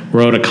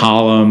a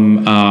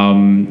column,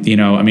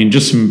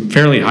 just some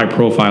fairly high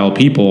profile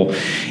people.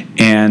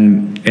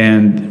 And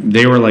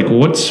they were like,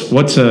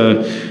 what's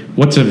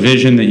a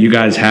vision that you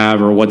guys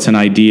have, or what's an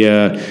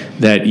idea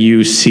that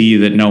you see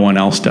that no one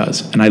else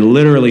does? And I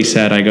literally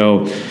said, I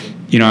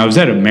was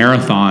at a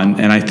marathon,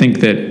 and I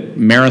think that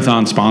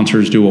marathon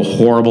sponsors do a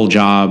horrible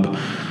job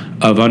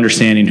of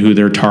understanding who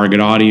their target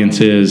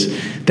audience is.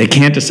 They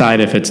can't decide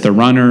if it's the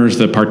runners,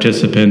 the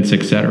participants,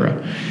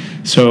 etc.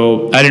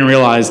 So I didn't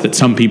realize that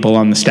some people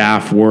on the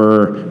staff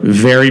were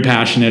very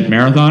passionate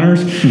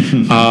marathoners.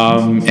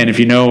 And if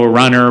you know a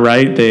runner,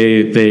 right,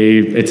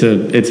 it's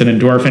an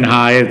endorphin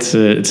high. It's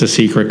a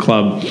secret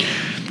club.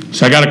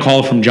 So I got a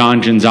call from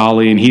John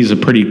Gonzalez, and he's a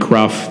pretty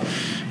gruff.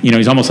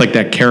 He's almost like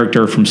that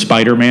character from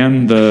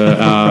Spider-Man,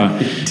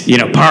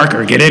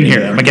 Parker, get in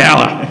here,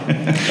 Magala.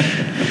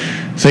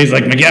 So he's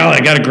like, Magala, I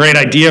got a great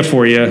idea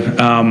for you.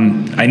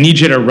 I need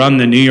you to run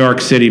the New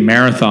York City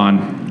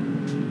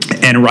Marathon.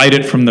 and write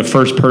it from the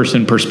first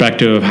person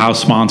perspective of how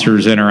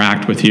sponsors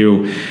interact with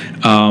you.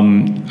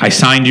 I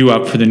signed you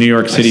up for the New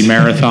York City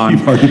Marathon.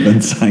 You've already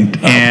been signed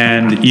up.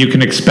 And you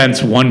can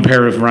expense one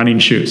pair of running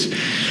shoes.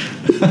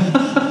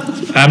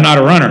 I'm not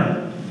a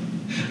runner.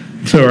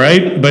 So,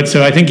 right? But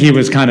so I think he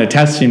was kind of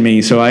testing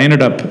me. So I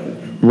ended up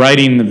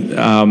writing,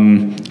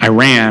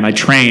 I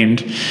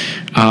trained,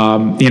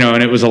 and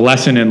it was a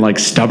lesson in like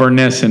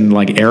stubbornness and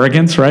like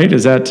arrogance, right?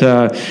 Is that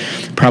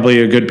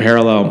probably a good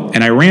parallel?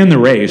 And I ran the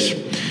race,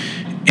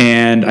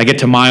 and I get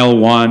to mile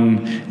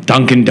 1,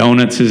 Dunkin'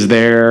 Donuts is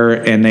there,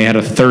 and they had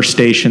a thirst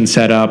station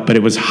set up, but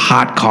it was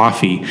hot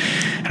coffee.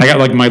 And I got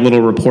like my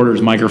little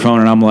reporter's microphone,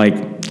 and I'm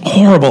like,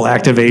 horrible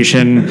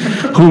activation.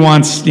 Who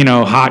wants,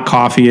 hot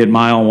coffee at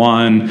mile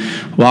 1,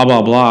 blah,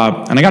 blah,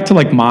 blah. And I got to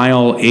like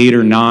mile 8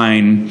 or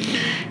 9,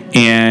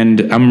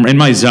 and I'm in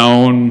my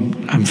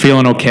zone. I'm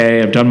feeling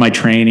okay. I've done my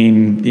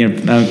training.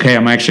 Okay,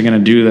 I'm actually going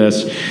to do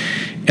this.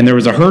 And there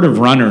was a herd of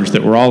runners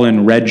that were all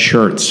in red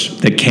shirts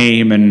that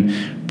came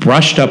and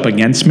brushed up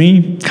against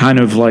me, kind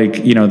of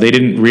like, they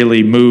didn't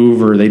really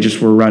move, or they just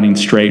were running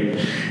straight.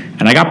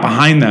 And I got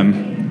behind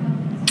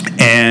them,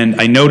 and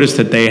I noticed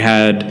that they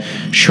had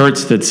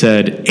shirts that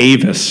said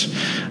Avis,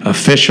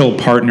 official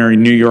partner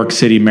in New York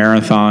City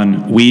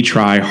Marathon, we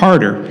try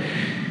harder.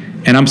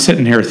 And I'm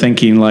sitting here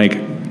thinking like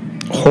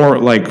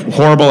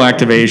horrible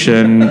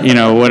activation,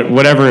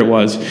 whatever it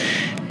was.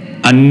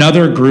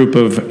 Another group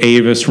of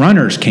Avis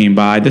runners came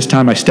by. This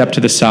time I stepped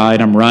to the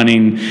side, I'm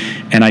running,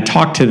 and I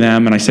talked to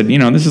them, and I said,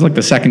 this is like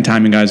the second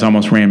time you guys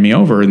almost ran me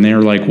over. And they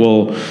were like,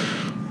 well,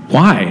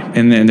 why?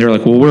 And then they're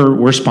like, well,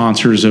 we're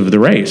sponsors of the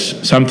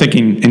race. So I'm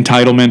thinking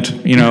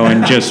entitlement,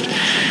 and just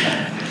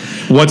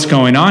what's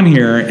going on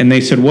here? And they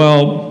said,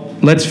 well,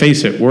 let's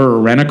face it, we're a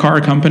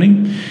rent-a-car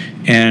company,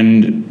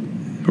 and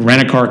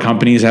rent-a-car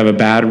companies have a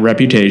bad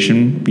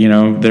reputation.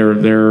 They're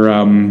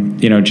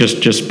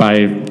just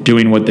by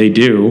doing what they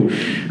do.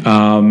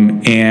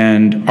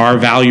 And our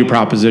value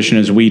proposition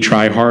is we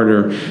try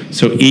harder.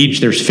 So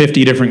there's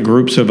 50 different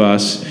groups of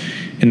us.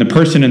 And the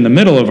person in the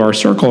middle of our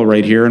circle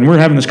right here, and we're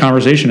having this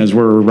conversation as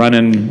we're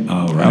running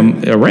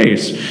a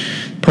race.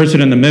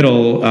 Person in the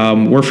middle,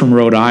 we're from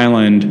Rhode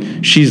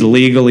Island. She's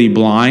legally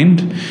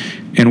blind.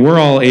 And we're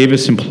all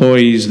Avis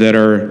employees that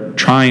are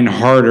trying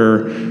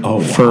harder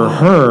for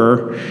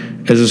her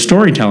as a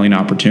storytelling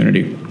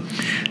opportunity.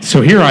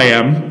 So here I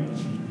am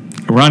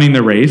running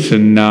the race,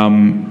 and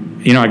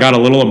I got a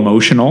little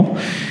emotional,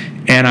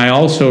 and I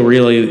also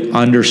really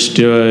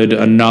understood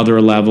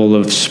another level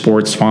of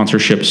sports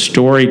sponsorship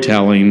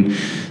storytelling,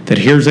 that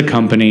here's a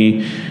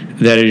company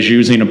that is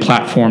using a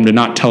platform to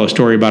not tell a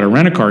story about a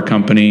rent-a-car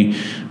company,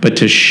 but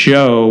to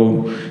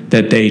show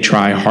that they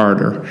try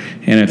harder.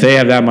 And if they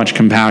have that much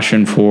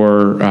compassion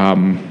for,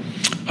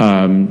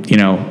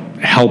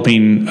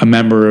 helping a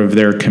member of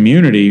their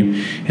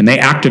community, and they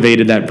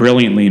activated that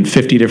brilliantly in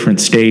 50 different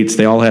states.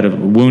 They all had a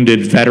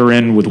wounded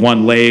veteran with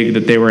one leg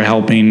that they were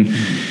helping,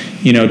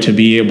 to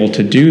be able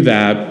to do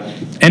that.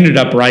 Ended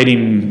up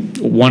writing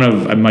one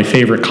of my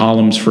favorite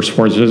columns for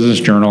Sports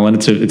Business Journal, and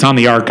it's on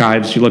the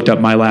archives. You looked up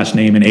my last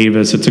name in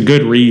Avis. It's a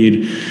good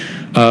read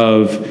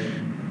of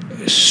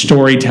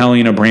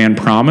storytelling a brand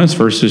promise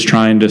versus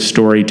trying to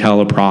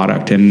storytell a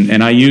product.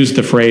 And I use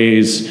the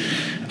phrase,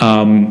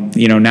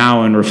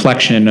 now in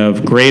reflection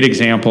of great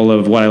example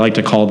of what I like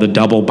to call the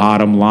double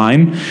bottom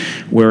line,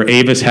 where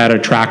Avis had a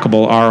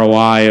trackable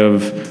ROI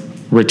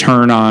of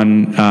return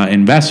on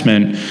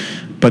investment,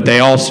 but they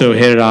also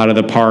hit it out of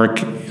the park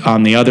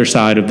on the other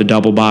side of the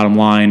double bottom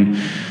line,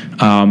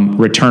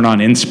 return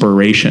on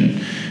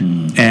inspiration.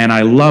 And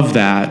I love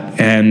that.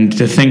 And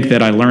to think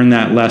that I learned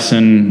that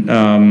lesson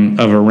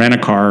of a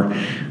rent-a-car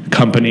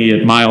company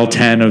at mile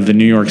 10 of the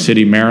New York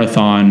City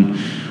Marathon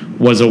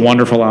was a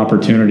wonderful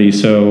opportunity.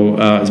 So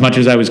as much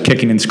as I was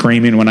kicking and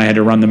screaming when I had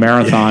to run the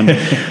marathon,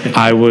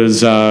 I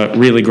was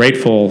really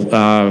grateful,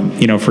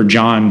 for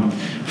John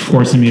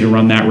forcing me to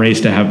run that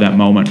race, to have that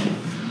moment.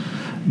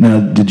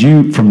 Now, did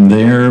you, from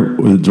there,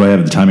 do I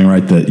have the timing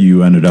right, that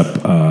you ended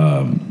up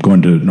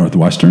going to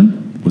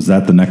Northwestern? Was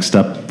that the next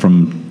step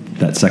from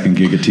that second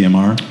gig at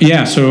TMR?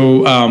 Yeah,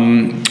 so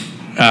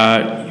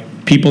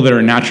people that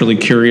are naturally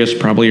curious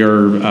probably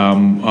are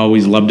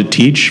always love to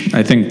teach.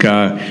 I think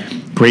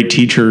great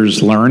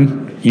teachers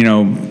learn,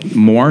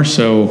 more.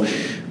 So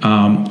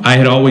I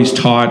had always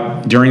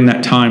taught during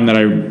that time that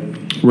I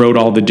wrote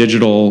all the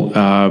digital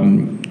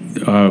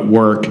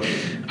work.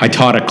 I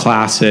taught a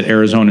class at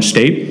Arizona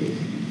State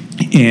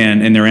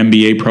and in their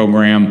MBA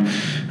program.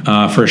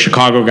 For a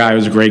Chicago guy, it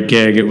was a great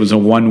gig. It was a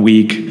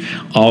 1-week,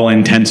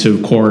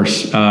 all-intensive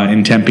course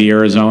in Tempe,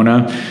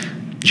 Arizona.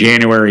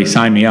 January,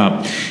 sign me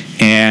up.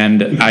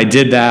 And I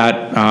did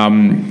that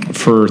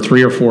for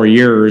 3 or 4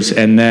 years,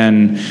 and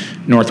then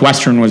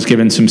Northwestern was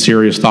given some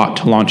serious thought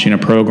to launching a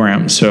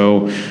program.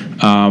 So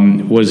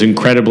was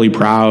incredibly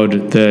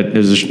proud that,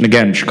 as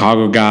again,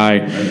 Chicago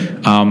guy,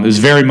 is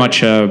very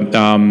much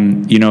a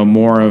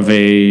more of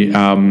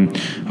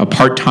a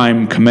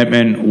part-time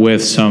commitment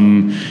with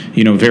some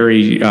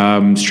very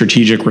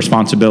strategic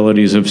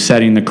responsibilities of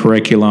setting the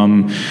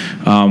curriculum,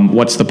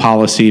 what's the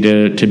policy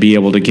to be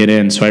able to get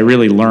in. So I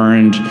really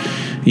learned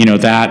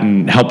that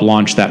and helped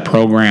launch that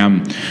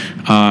program.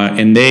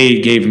 And they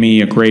gave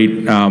me a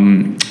great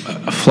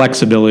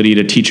flexibility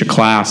to teach a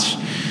class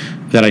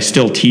that I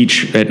still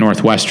teach at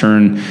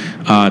Northwestern.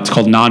 It's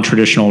called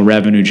Non-Traditional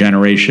Revenue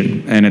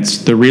Generation. And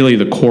it's really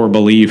the core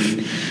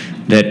belief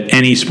that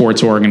any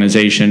sports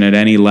organization at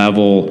any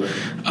level,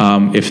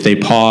 if they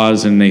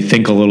pause and they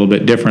think a little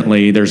bit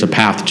differently, there's a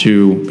path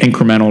to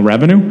incremental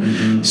revenue.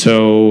 Mm-hmm.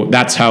 So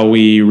that's how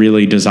we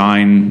really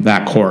design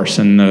that course.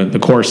 And the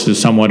course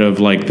is somewhat of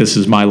like, this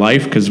is my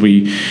life, because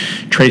we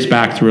trace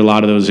back through a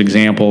lot of those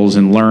examples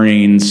and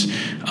learnings.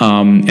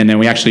 And then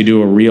we actually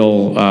do a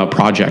real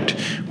project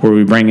where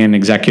we bring in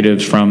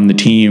executives from the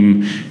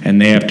team,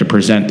 and they have to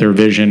present their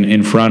vision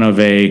in front of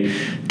a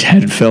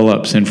Ted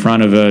Phillips, in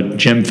front of a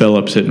Jim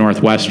Phillips at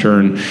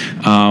Northwestern.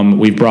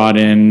 We've brought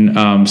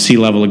in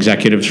C-level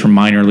executives from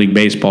minor league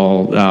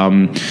baseball,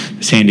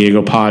 San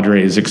Diego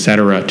Padres, et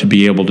cetera, to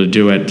be able to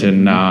do it.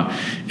 And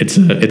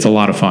it's a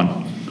lot of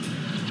fun.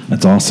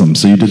 That's awesome.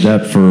 So you did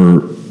that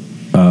for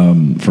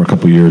a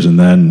couple of years, and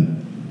then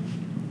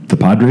the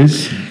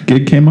Padres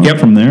gig came up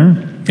from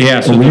there? Yeah.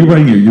 So you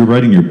were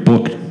writing your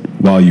book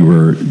while you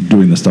were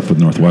doing the stuff with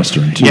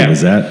Northwestern too. Yeah.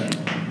 Is that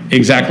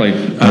exactly?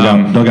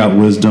 Dugout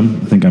Wisdom.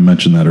 I think I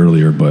mentioned that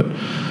earlier, but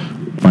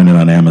find it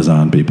on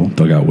Amazon, people.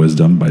 Dugout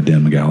Wisdom by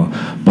Dan Magala.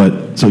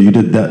 But so you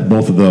did that,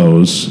 both of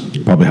those.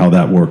 Probably how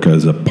that worked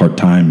as a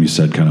part-time. You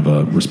said kind of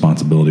a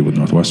responsibility with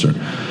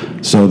Northwestern.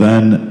 So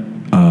then,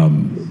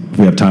 if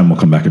we have time, we'll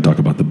come back and talk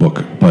about the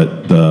book.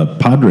 But the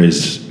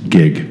Padres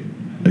gig.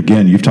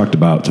 Again, you've talked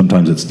about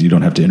sometimes you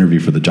don't have to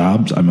interview for the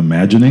jobs. I'm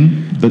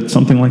imagining that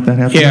something like that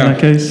happened in that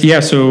case. Yeah.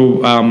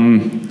 So,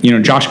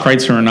 Josh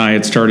Kreitzer and I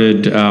had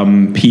started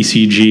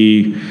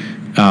PCG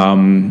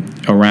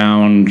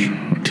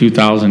around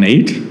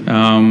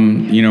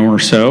 2008, or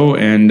so,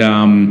 and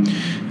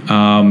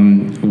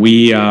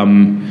we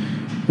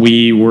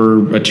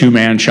were a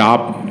two-man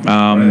shop.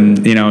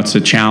 It's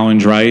a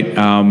challenge, right?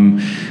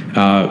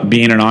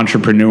 Being an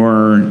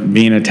entrepreneur,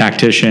 being a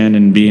tactician,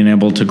 and being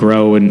able to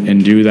grow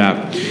and do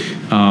that.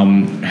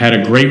 Had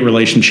a great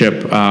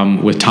relationship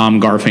with Tom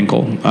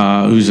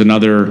Garfinkel, who's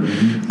another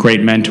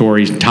great mentor.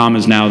 Tom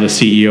is now the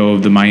CEO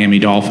of the Miami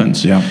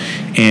Dolphins. Yeah.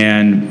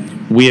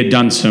 And we had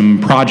done some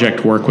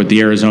project work with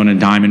the Arizona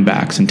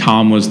Diamondbacks, and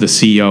Tom was the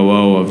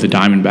COO of the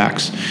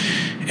Diamondbacks.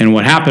 And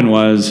what happened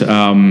was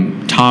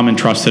Tom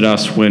entrusted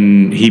us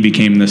when he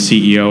became the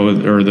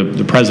CEO or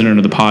the president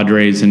of the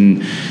Padres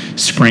in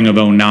spring of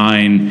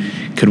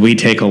 2009, could we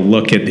take a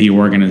look at the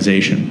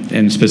organization?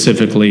 And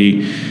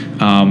specifically,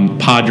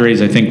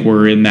 Padres, I think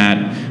we're in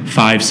that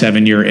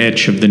 5-7 year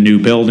itch of the new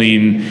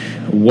building.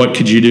 What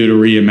could you do to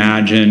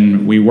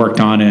reimagine? We worked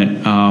on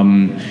it.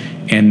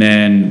 And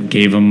then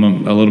gave them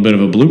a little bit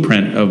of a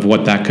blueprint of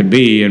what that could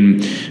be.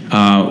 And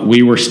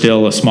we were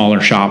still a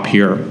smaller shop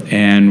here.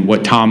 And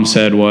what Tom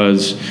said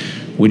was,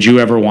 would you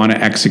ever want to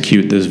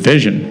execute this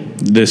vision?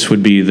 This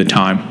would be the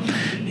time,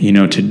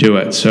 to do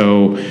it.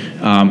 So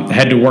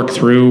had to work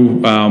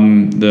through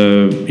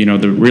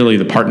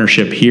the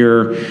partnership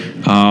here.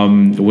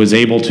 Was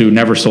able to,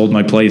 never sold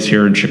my place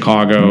here in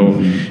Chicago.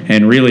 Mm-hmm.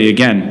 And really,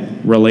 again,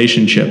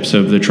 relationships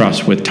of the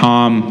trust with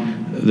Tom,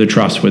 the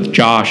trust with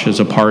Josh as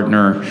a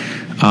partner,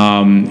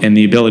 and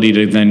the ability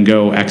to then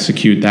go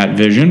execute that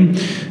vision.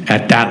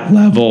 At that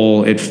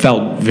level, it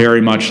felt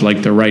very much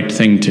like the right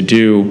thing to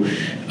do.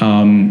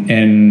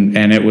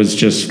 And it was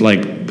just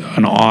like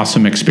an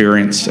awesome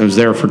experience. I was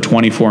there for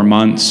 24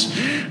 months.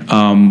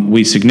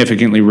 We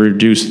significantly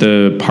reduced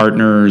the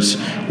partners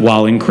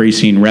while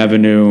increasing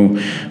revenue,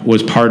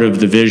 was part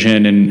of the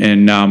vision.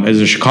 And as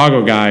a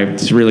Chicago guy,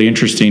 it's really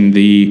interesting.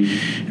 The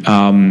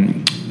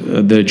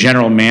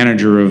general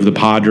manager of the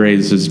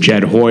Padres is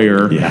Jed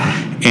Hoyer,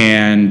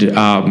 and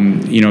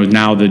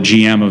now the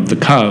GM of the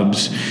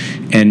Cubs.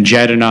 And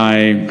Jed and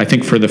I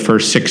think for the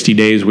first 60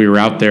 days we were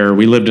out there,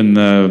 we lived in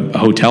the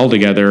hotel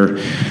together,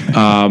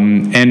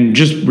 and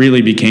just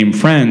really became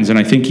friends. And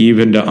I think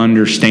even to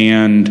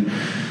understand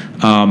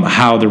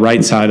how the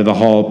right side of the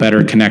hall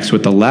better connects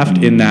with the left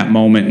in that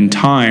moment in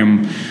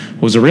time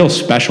was a real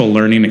special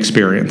learning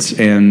experience,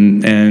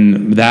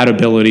 and that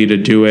ability to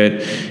do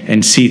it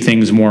and see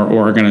things more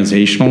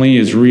organizationally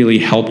has really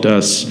helped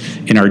us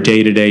in our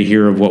day-to-day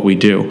here of what we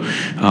do.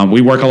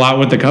 We work a lot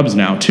with the Cubs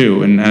now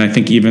too, and I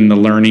think even the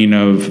learning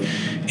of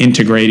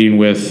integrating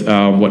with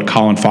what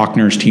Colin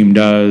Faulkner's team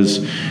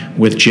does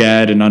with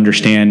Jed and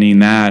understanding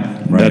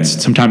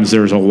that's sometimes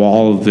there's a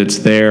wall that's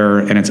there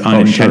and it's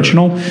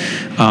unintentional.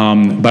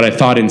 But I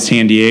thought in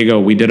San Diego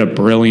we did a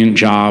brilliant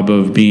job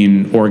of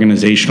being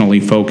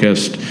organizationally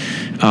focused,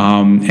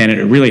 and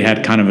it really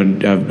had kind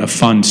of a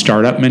fun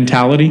startup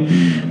mentality.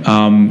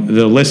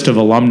 The list of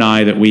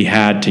alumni that we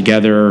had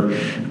together,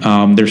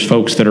 there's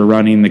folks that are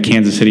running the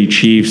Kansas City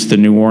Chiefs, the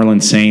New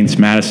Orleans Saints,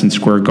 Madison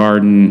Square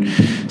Garden,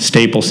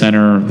 Staples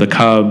Center, the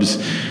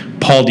Cubs.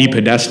 Paul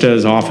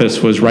DePodesta's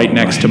office was right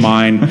next to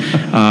mine.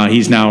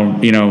 He's now,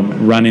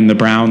 running the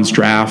Browns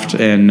draft,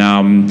 and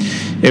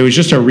it was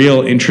just a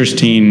real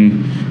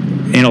interesting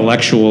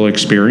intellectual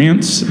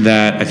experience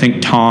that I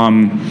think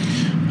Tom,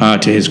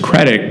 to his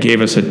credit, gave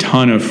us a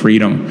ton of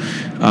freedom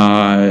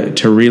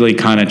to really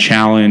kind of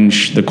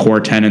challenge the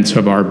core tenets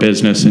of our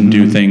business and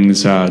do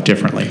things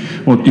differently.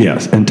 Well,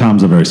 yes, and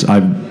Tom's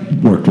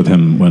I've worked with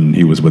him when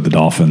he was with the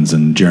Dolphins,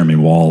 and Jeremy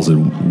Walls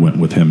went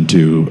with him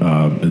too,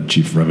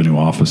 Chief Revenue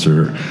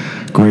Officer.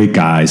 Great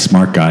guys,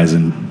 smart guys,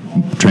 and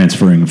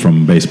transferring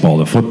from baseball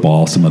to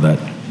football, some of that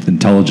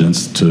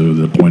intelligence to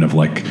the point of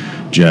like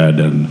Jed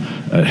and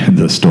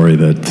the story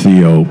that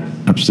Theo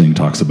Epstein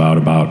talks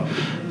about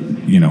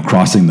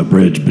crossing the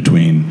bridge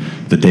between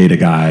the data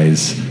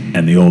guys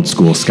and the old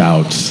school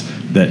scouts,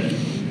 that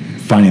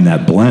finding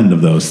that blend of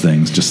those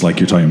things, just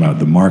like you're talking about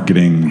the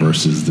marketing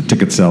versus the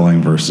ticket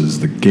selling versus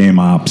the game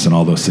ops and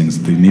all those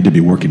things, they need to be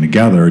working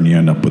together, and you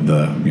end up with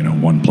the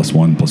 1 +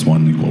 1 +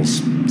 1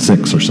 =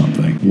 6 or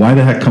something. Why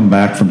the heck come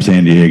back from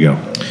San Diego?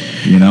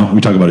 We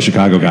talk about a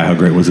Chicago guy, how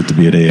great was it to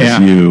be at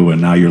ASU,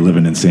 and now you're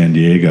living in San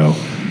Diego.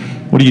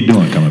 What are you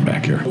doing coming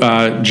back here?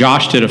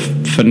 Josh did a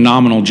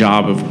phenomenal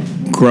job of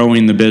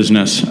growing the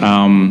business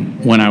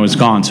when I was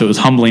gone, so it was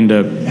humbling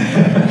to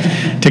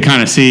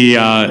kind of see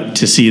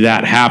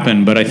that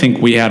happen. But I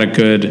think we had a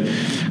good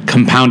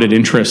compounded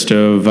interest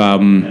of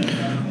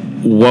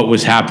what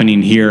was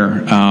happening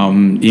here, I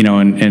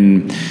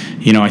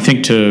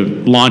think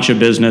to launch a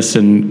business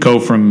and go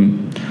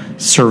from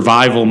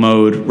survival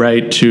mode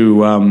right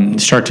to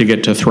start to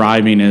get to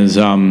thriving is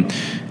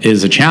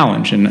a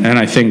challenge, and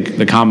I think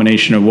the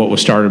combination of what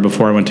was started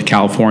before I went to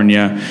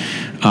California,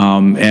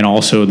 and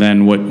also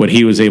then what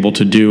he was able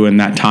to do in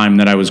that time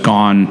that I was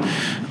gone,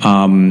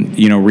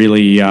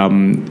 really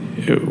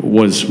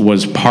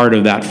was part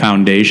of that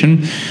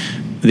foundation.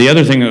 The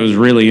other thing that was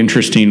really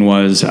interesting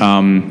was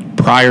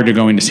prior to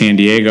going to San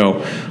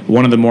Diego,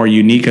 one of the more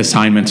unique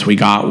assignments we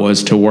got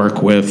was to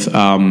work with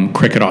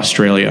Cricket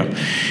Australia.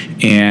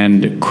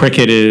 And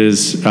cricket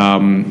is,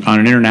 on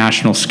an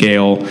international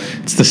scale,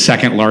 it's the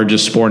second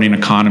largest sporting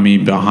economy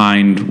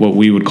behind what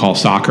we would call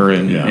soccer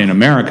in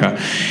America.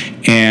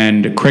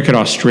 And Cricket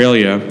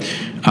Australia,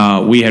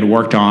 we had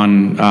worked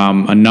on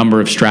a number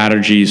of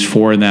strategies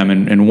for them,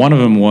 and one of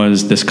them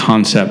was this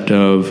concept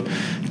of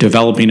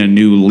developing a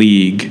new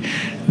league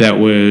that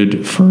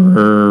would,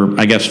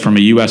 I guess from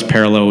a U.S.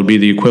 parallel, would be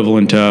the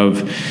equivalent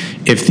of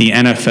if the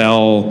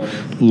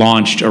NFL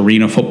launched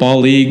Arena Football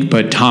League,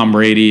 but Tom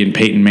Brady and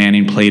Peyton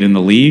Manning played in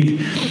the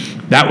league.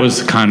 That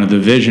was kind of the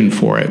vision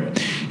for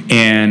it.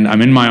 And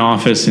I'm in my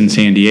office in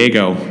San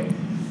Diego,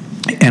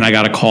 and I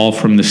got a call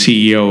from the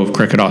CEO of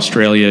Cricket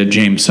Australia,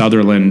 James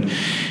Sutherland,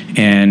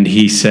 and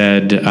he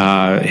said,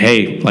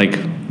 hey,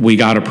 we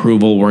got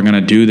approval, we're going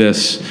to do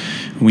this,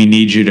 we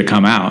need you to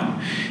come out.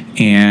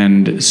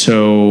 And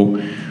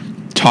so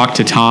talked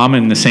to Tom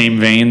in the same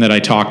vein that I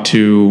talked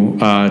to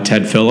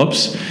Ted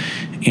Phillips,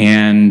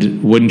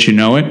 and wouldn't you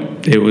know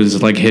it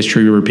was like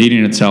history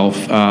repeating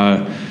itself.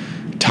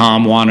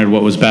 Tom wanted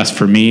what was best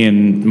for me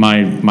and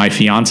my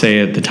fiance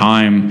at the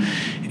time,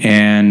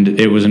 and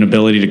it was an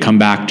ability to come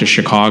back to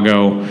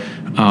Chicago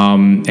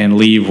and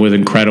leave with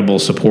incredible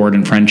support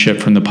and friendship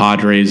from the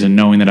Padres, and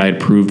knowing that I had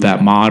proved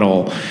that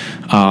model,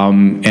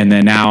 and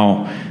then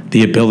now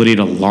the ability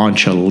to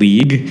launch a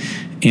league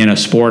in a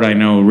sport I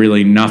know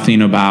really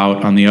nothing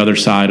about on the other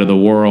side of the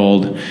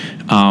world,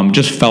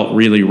 just felt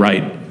really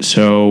right.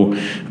 So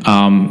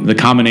the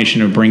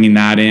combination of bringing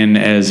that in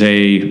as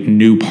a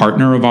new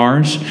partner of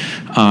ours,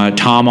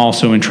 Tom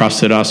also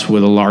entrusted us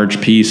with a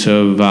large piece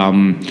of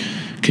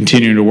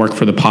continuing to work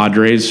for the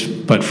Padres,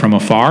 but from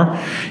afar.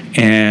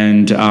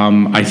 And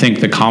I think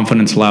the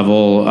confidence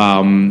level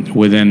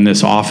within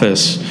this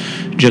office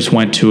just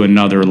went to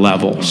another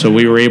level. So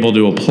we were able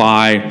to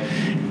apply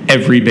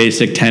every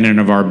basic tenet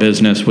of our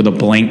business with a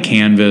blank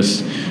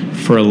canvas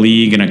for a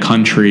league and a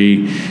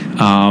country.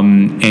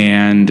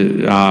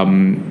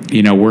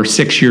 We're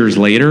 6 years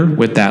later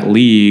with that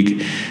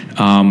league.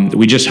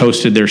 We just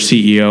hosted their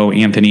CEO,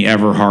 Anthony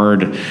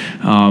Everhard,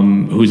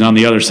 who's on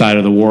the other side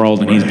of the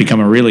world, and he's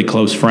become a really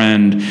close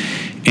friend.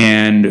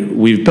 And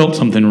we've built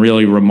something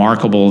really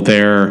remarkable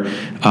there.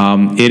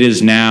 It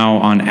is now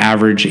on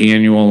average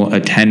annual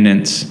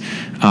attendance,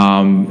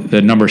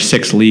 the number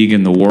 6 league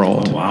in the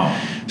world. Oh,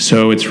 wow.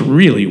 So it's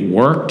really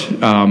worked,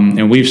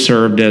 and we've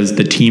served as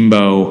the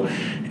Teambo,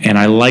 and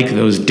I like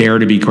those dare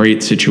to be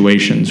great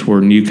situations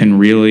where you can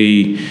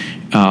really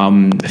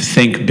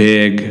think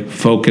big,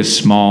 focus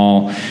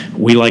small.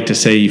 We like to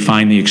say you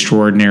find the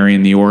extraordinary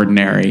in the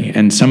ordinary,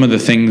 and some of the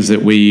things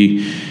that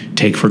we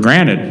take for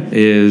granted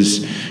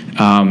is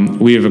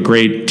we have a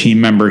great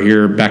team member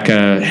here,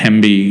 Becca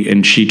Hemby,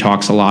 and she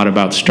talks a lot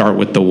about start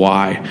with the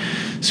why.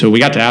 So we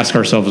got to ask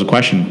ourselves a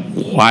question: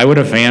 why would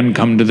a fan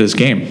come to this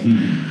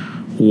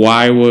game?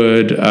 Why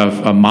would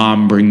a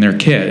mom bring their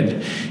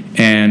kid?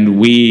 And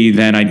we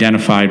then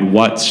identified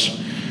what's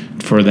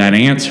for that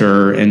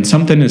answer, and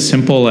something as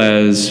simple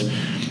as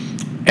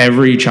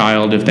every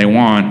child, if they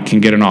want, can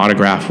get an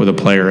autograph with a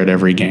player at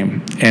every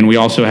game. And we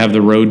also have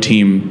the road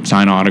team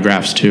sign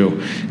autographs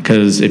too,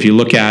 because if you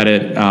look at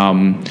it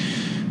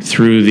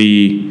through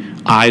the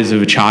eyes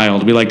of a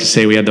child, we like to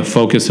say we had the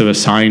focus of a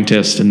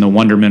scientist and the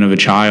wonderment of a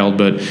child,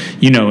 but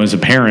as a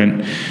parent,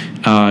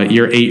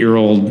 your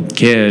 8-year-old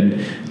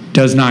kid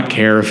does not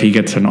care if he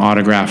gets an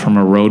autograph from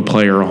a road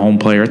player or a home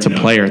player. It's a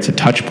player. It's a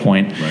touch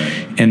point.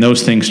 Right. And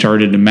those things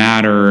started to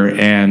matter.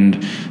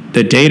 And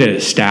the data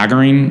is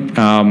staggering.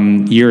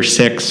 Year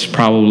 6,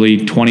 probably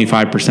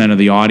 25% of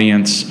the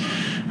audience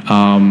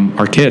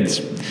are kids.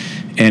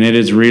 And it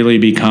has really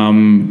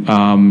become,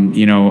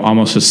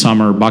 almost a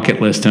summer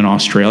bucket list in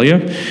Australia.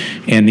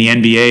 And the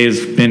NBA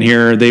has been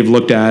here. They've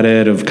looked at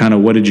it of kind of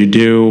what did you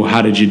do?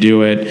 How did you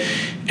do it?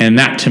 And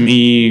that, to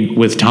me,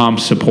 with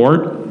Tom's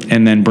support,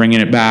 and then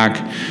bringing it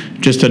back,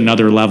 just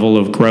another level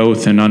of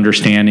growth and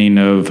understanding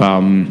of,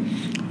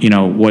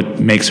 what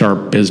makes our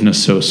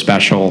business so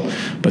special,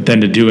 but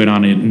then to do it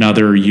on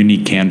another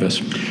unique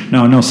canvas.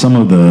 Now, I know some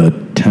of the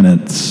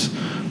tenants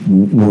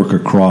work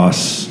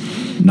across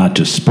not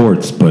just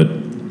sports, but,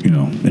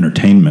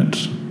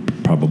 entertainment,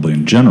 probably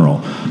in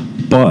general.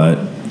 But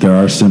there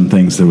are some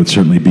things that would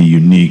certainly be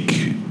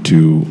unique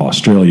to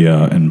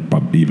Australia and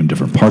probably even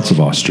different parts of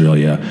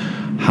Australia.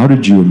 How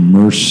did you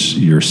immerse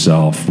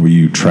yourself? Were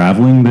you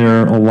traveling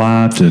there a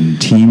lot and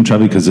team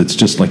traveling? Because it's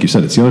just like you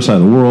said, it's the other side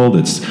of the world.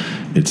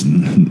 It's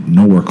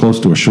nowhere close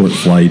to a short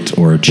flight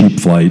or a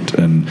cheap flight,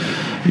 and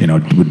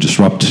it would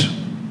disrupt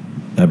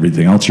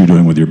everything else you're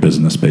doing with your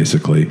business,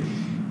 basically.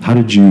 How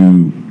did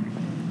you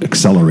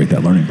accelerate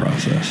that learning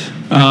process?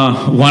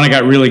 One, I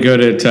got really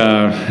good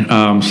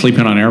at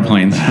sleeping on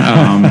airplanes,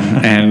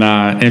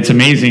 and it's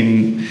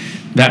amazing.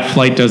 That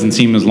flight doesn't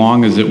seem as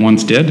long as it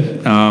once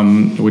did,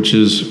 which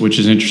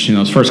is interesting.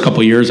 Those first couple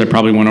of years, I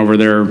probably went over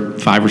there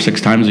 5 or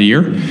 6 times a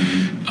year.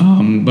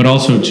 But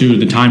also, too,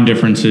 the time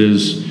difference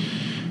is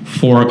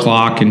 4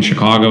 o'clock in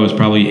Chicago is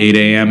probably 8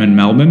 a.m. in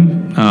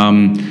Melbourne.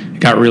 It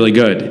got really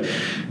good.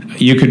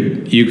 You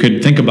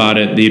could think about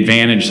it. The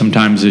advantage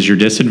sometimes is your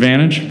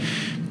disadvantage.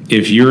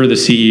 If you're the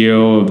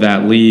CEO of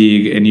that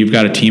league and you've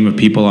got a team of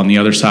people on the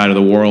other side of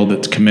the world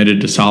that's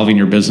committed to solving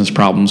your business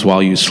problems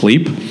while you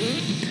sleep,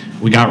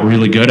 we got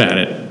really good at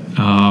it.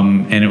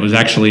 And it was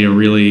actually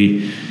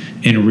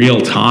in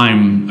real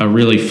time, a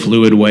really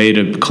fluid way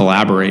to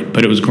collaborate.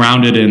 But it was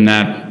grounded in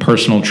that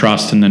personal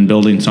trust and then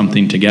building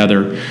something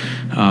together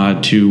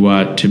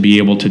to be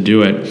able to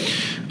do it.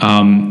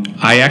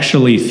 I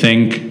actually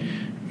think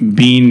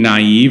being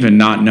naive and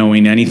not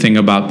knowing anything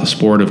about the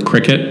sport of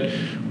cricket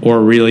or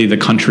really the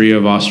country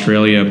of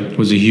Australia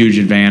was a huge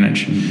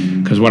advantage.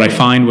 Because what I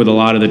find with a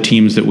lot of the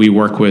teams that we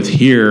work with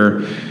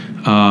here,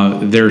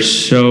 they're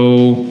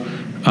so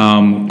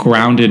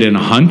grounded in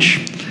a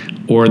hunch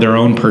or their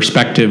own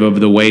perspective of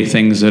the way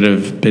things that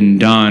have been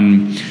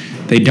done.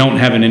 They don't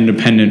have an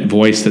independent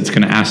voice that's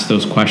going to ask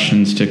those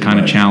questions to kind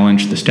of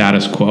challenge the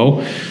status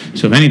quo.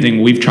 So if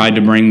anything, we've tried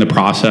to bring the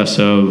process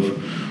of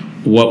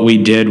what we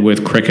did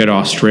with Cricket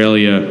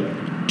Australia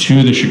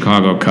to the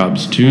Chicago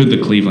Cubs, to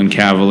the Cleveland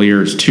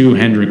Cavaliers, to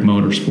Hendrick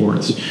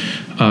Motorsports,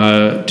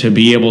 to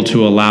be able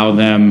to allow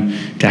them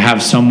to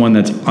have someone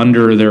that's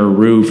under their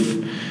roof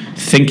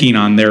thinking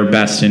on their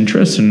best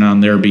interests and on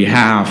their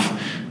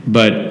behalf,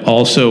 but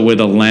also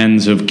with a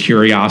lens of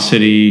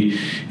curiosity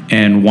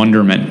and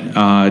wonderment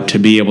to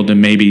be able to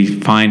maybe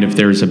find if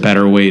there's a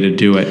better way to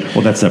do it.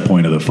 Well, that's that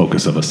point of the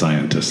focus of a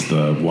scientist,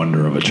 the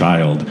wonder of a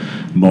child.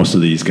 Most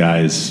of these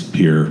guys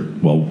here,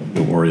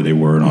 or they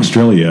were in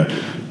Australia,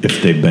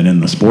 if they've been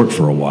in the sport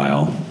for a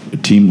while,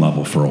 team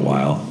level for a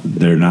while,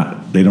 they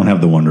don't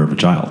have the wonder of a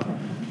child,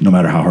 no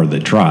matter how hard they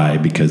try,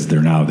 because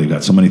they've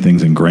got so many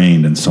things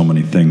ingrained and so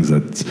many things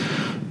that's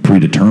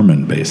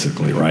predetermined,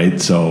 basically,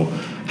 right? So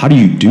how do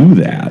you do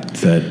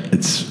that?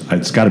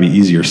 It's got to be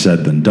easier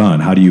said than done.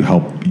 How do you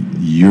help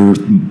your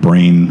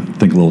brain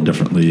think a little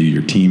differently,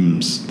 your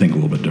teams think a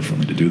little bit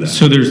differently to do that?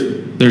 So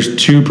there's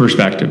 2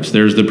 perspectives.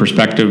 There's the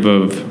perspective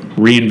of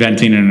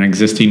reinventing an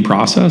existing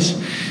process,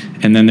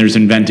 and then there's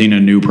inventing a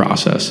new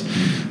process.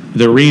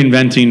 The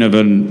reinventing of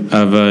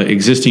an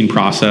existing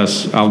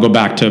process, I'll go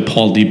back to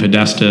Paul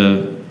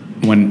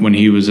DePodesta when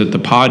he was at the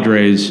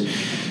Padres.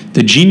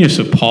 The genius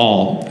of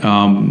Paul,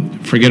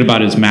 forget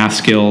about his math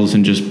skills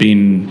and just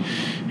being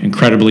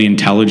incredibly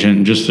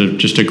intelligent, just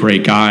a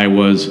great guy,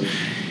 was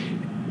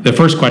the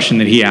first question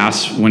that he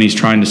asks when he's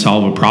trying to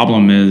solve a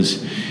problem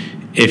is,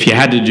 if you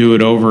had to do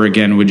it over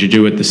again, would you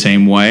do it the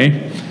same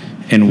way?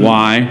 And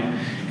why?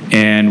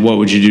 And what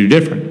would you do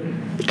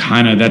different?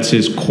 Kind of, that's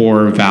his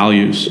core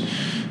values.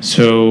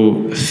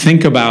 So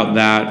think about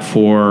that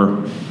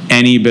for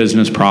any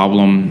business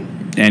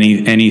problem,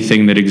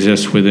 anything that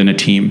exists within a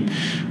team.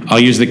 I'll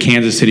use the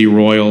Kansas City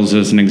Royals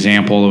as an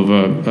example of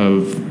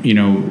a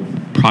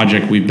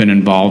project we've been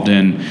involved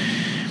in.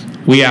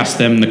 we asked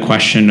them the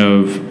question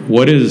of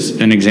what is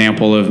an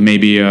example of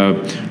maybe a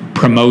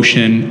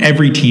promotion.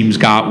 Every team's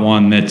got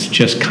one that's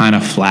just kind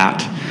of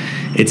flat.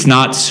 It's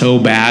not so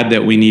bad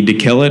that we need to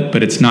kill it,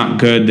 but it's not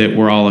good that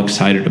we're all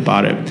excited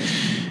about it.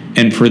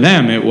 And for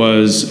them, it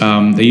was,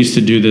 they used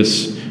to do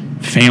this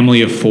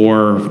family of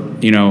 4,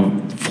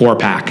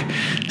 4-pack,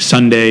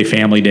 Sunday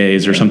family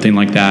days or something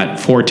like that.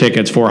 4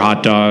 tickets, 4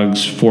 hot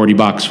dogs,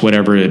 $40,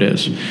 whatever it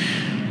is.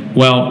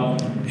 Well,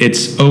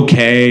 it's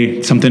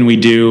okay, something we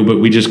do, but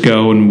we just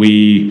go and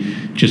we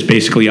just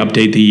basically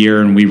update the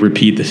year and we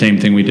repeat the same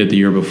thing we did the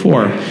year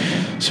before.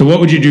 So what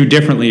would you do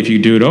differently if you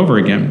do it over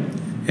again?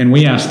 And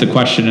we asked the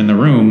question in the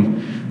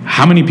room,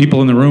 how many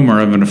people in the room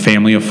are in a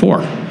family of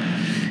 4?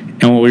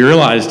 And what we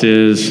realized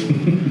is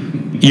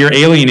you're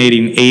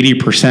alienating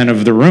 80%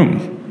 of the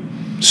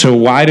room. So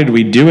why did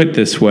we do it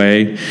this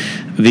way?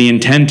 The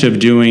intent of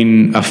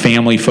doing a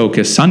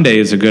family-focused Sunday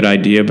is a good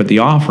idea, but the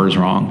offer is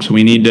wrong. So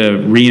we need to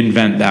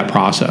reinvent that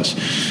process.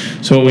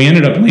 So what we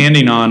ended up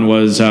landing on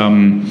was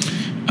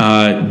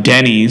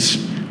Denny's.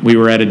 We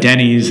were at a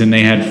Denny's, and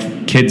they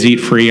had kids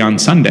eat free on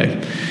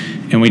Sunday.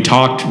 And we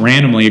talked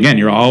randomly. Again,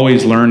 you're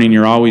always learning.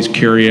 You're always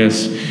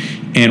curious.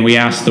 And we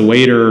asked the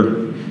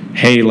waiter,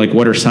 hey, like,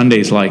 what are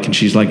Sundays like? And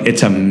she's like,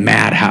 it's a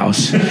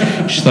madhouse.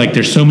 She's like,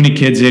 there's so many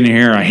kids in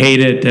here. I hate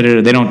it.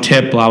 They don't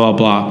tip, blah, blah,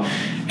 blah.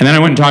 And then I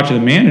went and talked to the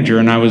manager,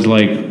 and I was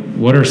like,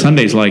 what are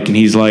Sundays like? And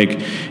he's like,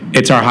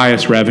 it's our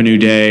highest revenue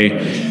day,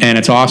 and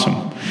it's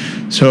awesome.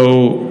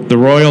 So the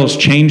Royals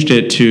changed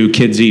it to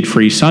Kids Eat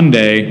Free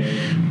Sunday.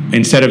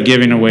 Instead of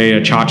giving away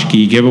a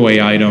tchotchke giveaway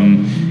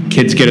item,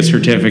 kids get a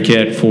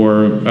certificate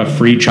for a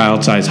free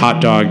child-size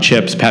hot dog,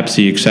 chips,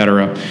 Pepsi,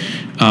 etc.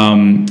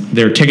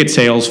 Their ticket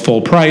sales,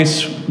 full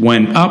price,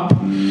 went up.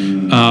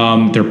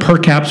 Their per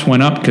caps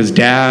went up because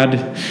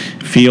dad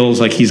feels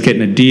like he's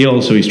getting a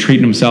deal, so he's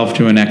treating himself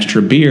to an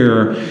extra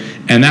beer.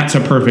 And that's a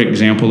perfect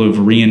example of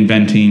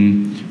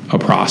reinventing a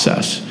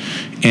process.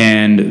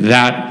 And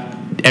that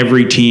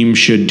every team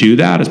should do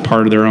that as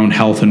part of their own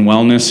health and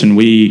wellness. And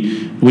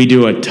we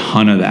do a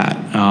ton of that,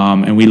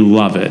 and we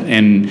love it.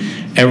 And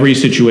every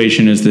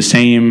situation is the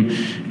same.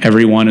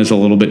 Everyone is a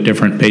little bit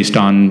different based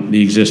on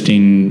the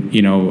existing,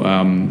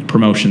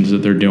 promotions that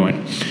they're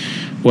doing.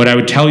 What I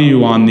would tell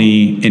you on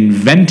the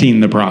inventing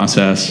the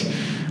process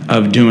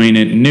of doing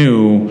it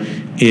new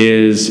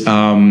is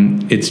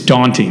it's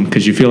daunting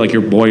because you feel like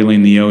you're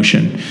boiling the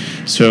ocean.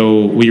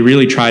 So we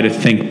really try to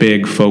think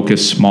big,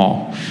 focus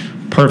small.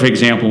 Perfect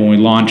example, when we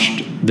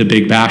launched the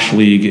Big Bash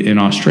League in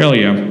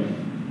Australia,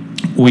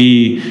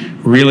 we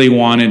really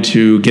wanted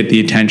to get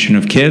the attention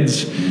of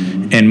kids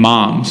and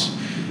moms.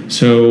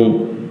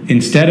 So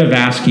instead of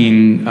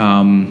asking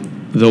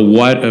the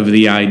what of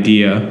the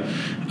idea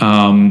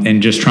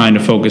and just trying to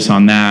focus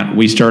on that,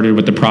 we started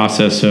with the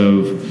process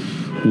of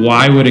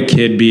why would a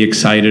kid be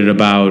excited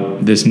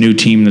about this new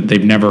team that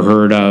they've never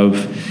heard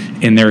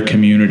of in their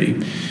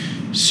community?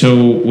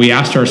 So we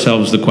asked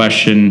ourselves the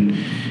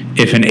question,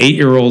 if an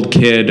 8-year-old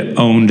kid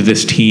owned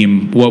this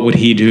team, what would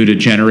he do to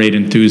generate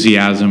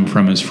enthusiasm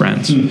from his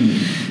friends?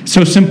 Mm-hmm.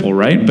 So simple,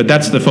 right? But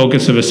that's the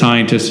focus of a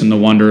scientist and the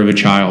wonder of a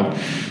child.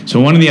 So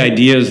one of the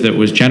ideas that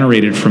was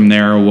generated from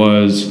there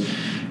was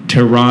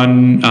to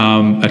run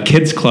a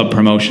kids club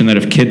promotion that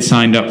if kids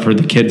signed up for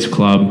the kids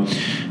club,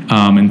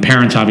 and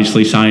parents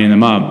obviously signing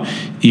them up,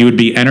 you would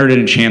be entered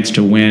in a chance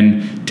to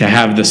win to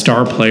have the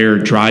star player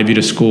drive you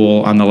to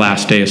school on the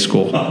last day of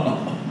school.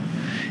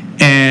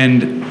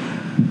 And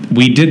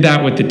we did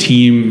that with the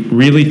team.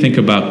 Really think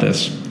about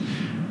this.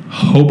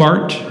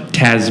 Hobart,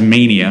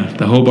 Tasmania,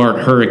 the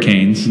Hobart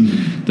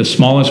Hurricanes, the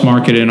smallest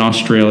market in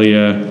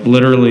Australia,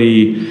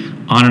 literally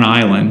on an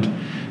island,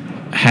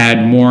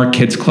 had more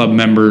kids club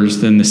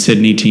members than the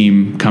Sydney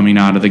team coming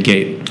out of the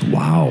gate.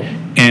 Wow.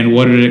 And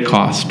what did it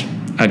cost?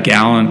 A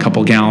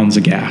couple gallons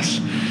of gas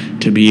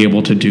to be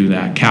able to do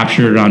that.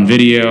 Captured it on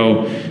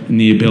video and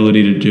the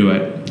ability to do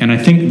it. And I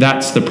think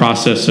that's the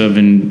process of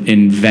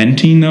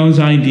inventing those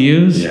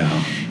ideas.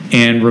 Yeah.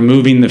 And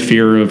removing the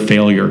fear of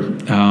failure,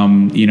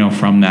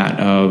 from that,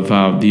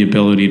 of the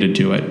ability to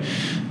do it.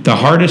 The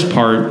hardest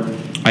part,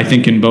 I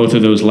think, in both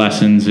of those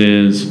lessons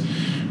is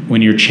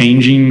when you're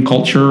changing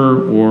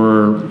culture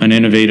or an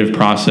innovative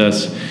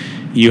process,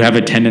 you have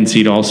a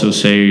tendency to also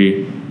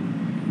say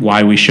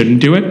why we shouldn't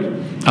do it.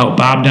 Oh,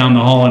 Bob down the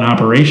hall in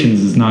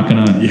operations is not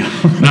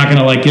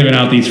gonna like giving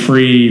out these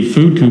free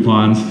food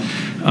coupons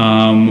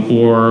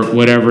or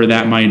whatever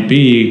that might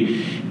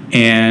be.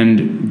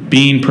 And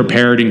being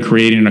prepared and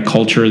creating a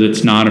culture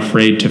that's not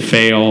afraid to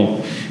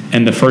fail.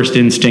 And the first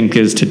instinct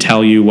is to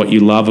tell you what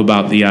you love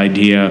about the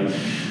idea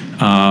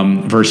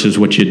versus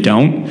what you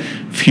don't.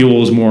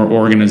 Fuels more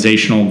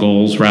organizational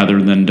goals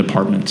rather than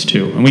departments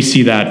too. And we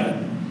see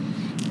that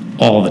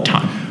all the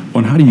time.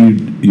 Well, and how do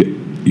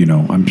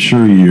I'm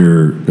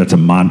sure that's a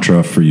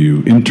mantra for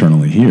you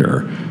internally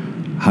here.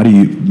 How do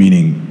you,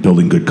 meaning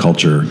building good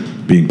culture,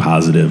 being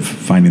positive,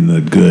 finding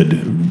the good,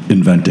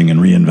 inventing and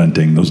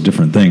reinventing, those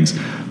different things.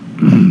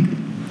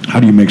 How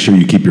do you make sure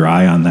you keep your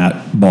eye on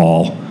that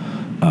ball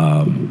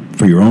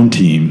for your own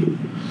team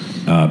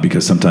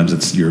because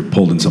sometimes you're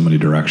pulled in so many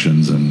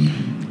directions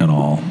and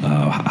all.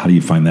 How do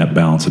you find that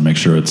balance and make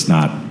sure it's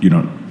not, you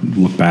don't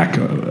look back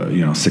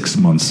 6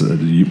 months, a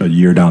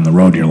year down the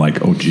road and you're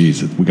like, oh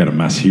geez, we got a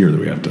mess here that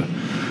we have to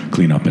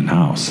clean up in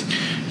house?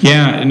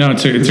 Yeah, no,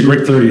 it's a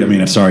great 30. I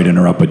mean, I'm sorry to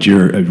interrupt, but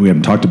we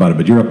haven't talked about it,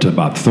 but you're up to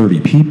about 30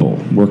 people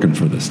working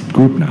for this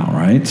group now,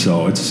 right?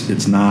 So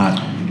it's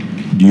not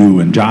you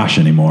and Josh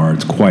anymore.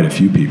 It's quite a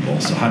few people.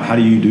 So how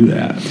do you do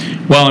that?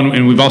 Well,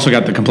 and we've also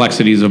got the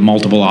complexities of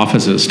multiple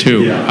offices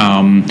too,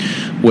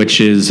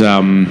 which is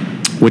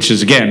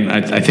again,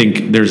 I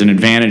think there's an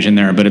advantage in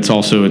there, but it's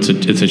also it's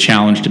a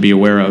challenge to be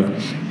aware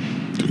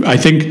of. I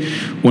think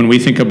when we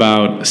think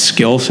about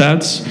skill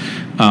sets,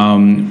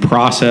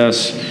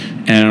 process,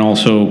 and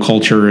also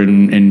culture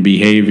and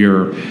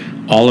behavior,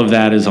 all of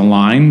that is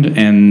aligned,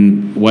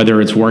 and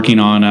whether it's working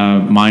on a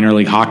minor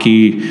league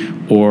hockey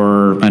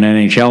or an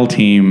NHL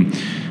team,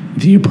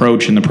 the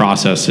approach and the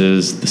process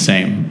is the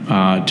same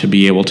to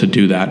be able to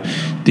do that.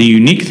 The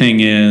unique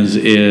thing is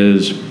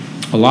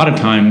a lot of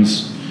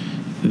times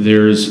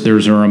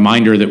there's a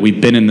reminder that we've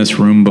been in this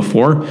room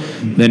before.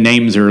 The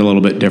names are a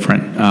little bit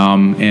different,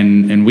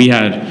 and we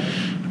had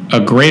a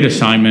great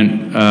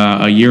assignment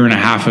a year and a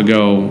half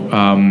ago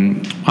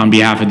on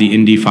behalf of the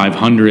Indy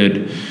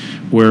 500,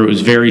 where it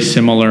was very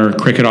similar.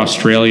 Cricket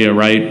Australia,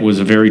 right, was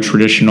a very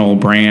traditional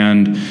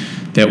brand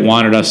that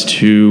wanted us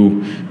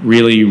to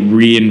really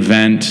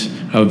reinvent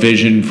a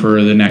vision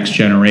for the next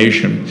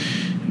generation.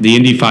 The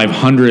Indy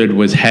 500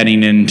 was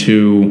heading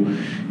into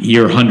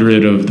year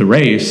 100 of the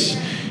race,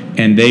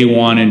 and they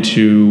wanted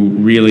to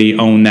really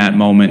own that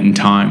moment in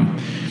time.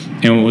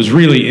 And what was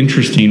really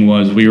interesting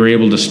was we were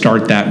able to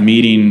start that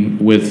meeting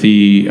with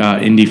the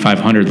Indy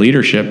 500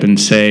 leadership and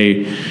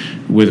say,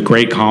 with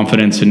great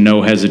confidence and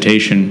no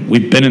hesitation,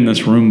 we've been in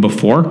this room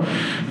before,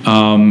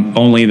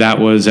 only that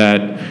was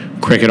at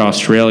Cricket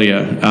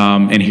Australia,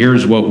 and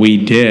here's what we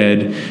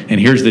did,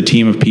 and here's the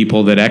team of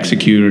people that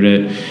executed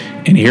it,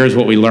 and here's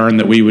what we learned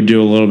that we would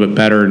do a little bit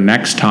better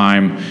next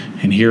time,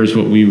 and here's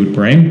what we would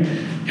bring.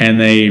 And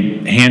they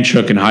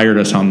handshook and hired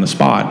us on the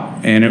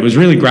spot. And it was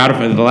really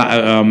gratifying.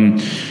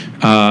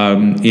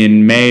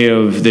 In May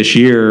of this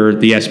year,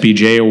 the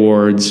SBJ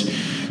Awards,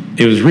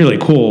 it was really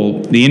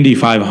cool. The Indy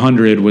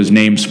 500 was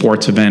named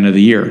Sports Event of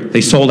the Year. They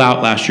sold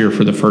out last year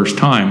for the first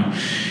time.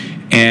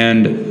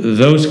 And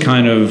those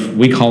kind of,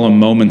 we call them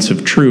moments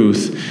of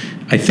truth,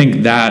 I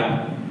think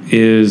that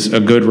is a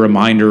good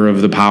reminder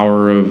of the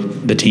power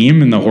of the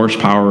team and the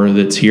horsepower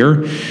that's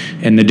here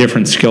and the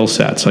different skill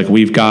sets. Like,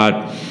 we've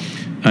got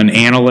an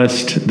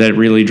analyst that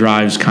really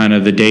drives kind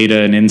of the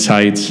data and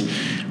insights.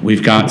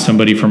 We've got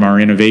somebody from our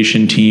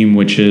innovation team,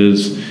 which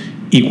is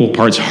equal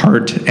parts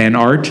heart and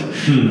art,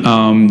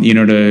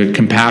 to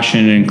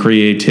compassion and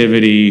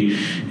creativity.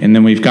 And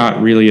then we've got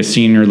really a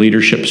senior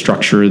leadership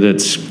structure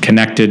that's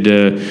connected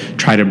to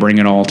try to bring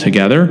it all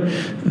together,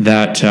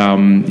 that,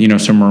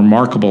 some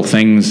remarkable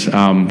things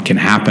can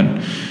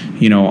happen,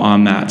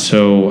 on that.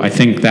 So I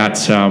think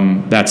that's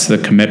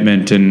the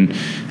commitment, and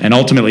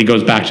ultimately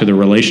goes back to the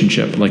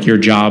relationship. Like, your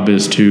job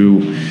is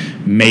to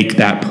make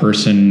that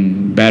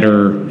person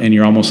better, and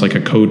you're almost like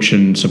a coach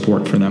and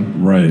support for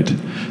them. Right.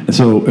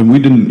 And we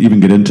didn't even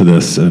get into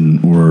this,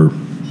 and we're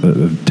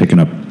taking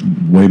up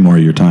way more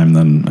of your time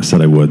than I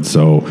said I would.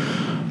 So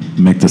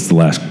make this the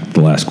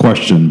last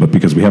question, but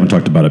because we haven't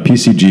talked about it,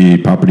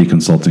 PCG, Property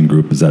Consulting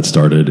Group, as that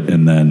started,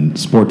 and then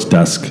Sports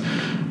Desk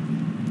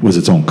was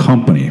its own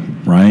company,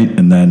 right?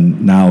 And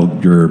then now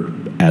you're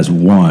as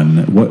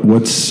one.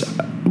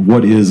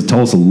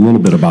 Tell us a little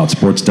bit about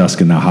Sports Desk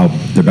and now how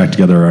they're back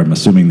together. I'm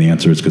assuming the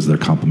answer is because they're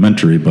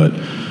complementary, but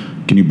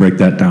can you break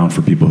that down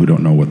for people who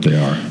don't know what they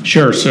are?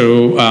 Sure.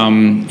 So,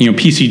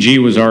 PCG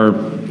was our,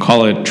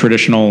 call it,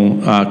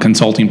 traditional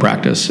consulting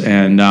practice,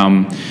 and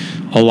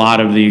a lot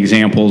of the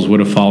examples would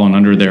have fallen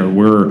under there.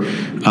 We're,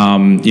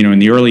 in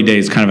the early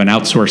days, kind of an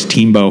outsourced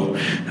Teambo,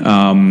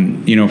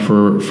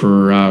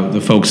 for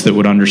the folks that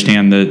would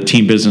understand the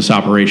team business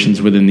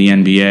operations within the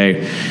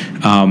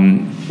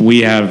NBA.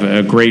 We have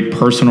a great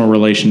personal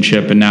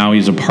relationship, and now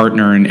he's a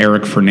partner in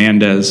Eric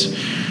Fernandez,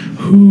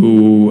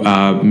 who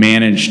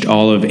managed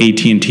all of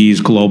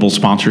AT&T's global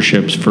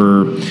sponsorships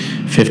for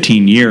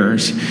 15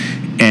 years,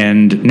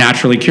 and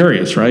naturally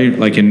curious, right?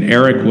 Like, and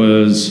Eric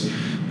was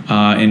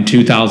in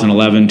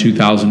 2011,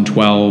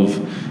 2012,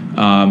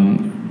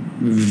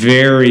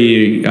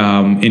 very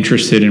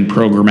interested in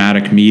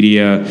programmatic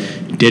media,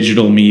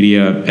 digital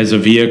media, as a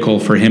vehicle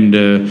for him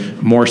to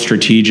more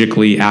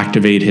strategically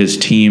activate his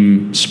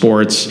team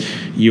sports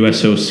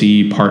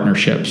USOC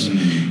partnerships.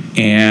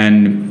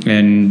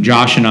 And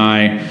Josh and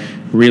I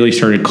really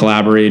started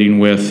collaborating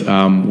with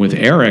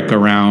Eric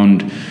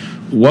around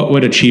what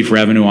would a chief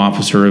revenue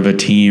officer of a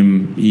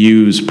team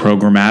use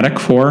programmatic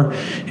for,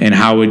 and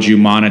how would you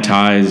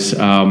monetize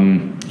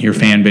your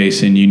fan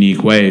base in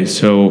unique ways.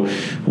 So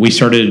we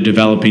started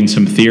developing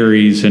some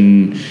theories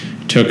and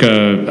took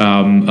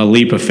a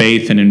leap of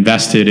faith and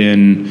invested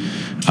in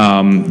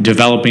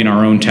developing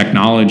our own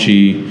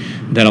technology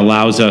that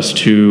allows us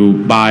to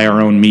buy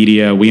our own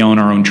media. We own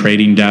our own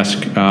trading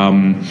desk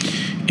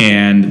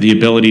and the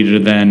ability to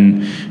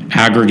then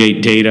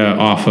aggregate data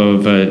off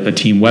of a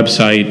team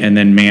website and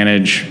then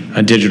manage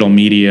a digital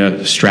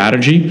media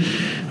strategy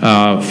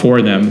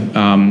for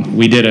them.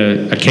 We did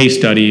a case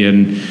study,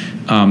 and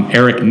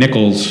Eric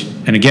Nichols,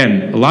 and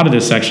again, a lot of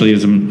this actually,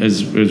 as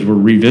we're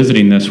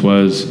revisiting this,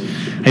 was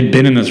I'd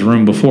been in this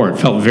room before. It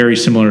felt very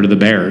similar to the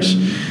Bears,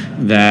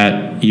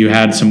 that you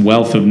had some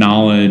wealth of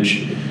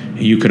knowledge.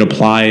 You could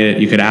apply it.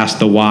 You could ask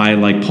the why,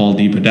 like Paul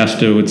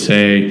DePodesta would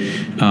say,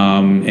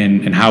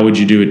 and how would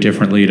you do it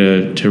differently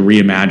to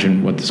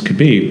reimagine what this could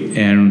be.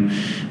 And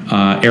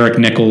Eric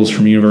Nichols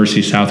from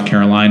University of South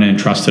Carolina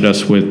entrusted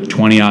us with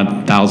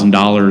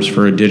 $20,000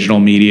 for a digital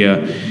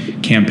media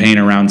campaign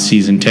around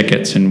season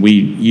tickets, and we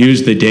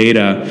used the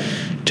data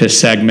to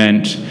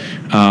segment.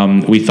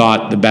 We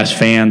thought the best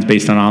fans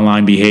based on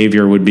online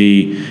behavior would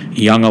be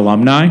young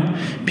alumni,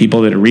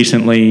 people that had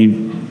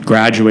recently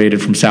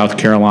graduated from South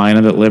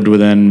Carolina that lived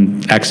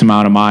within X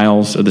amount of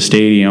miles of the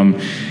stadium,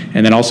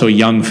 and then also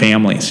young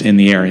families in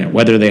the area,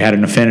 whether they had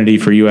an affinity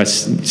for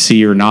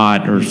USC or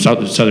not, or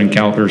South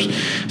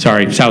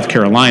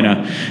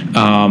Carolina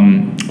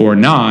or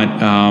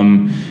not.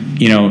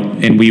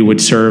 And we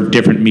would serve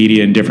different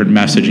media and different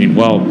messaging.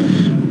 Well,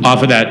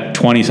 off of that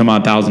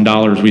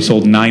 $20,000, we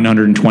sold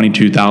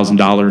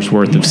 $922,000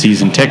 worth of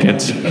season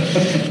tickets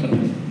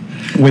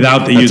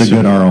without the use. That's a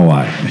good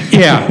ROI.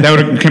 Yeah, that would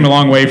have come a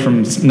long way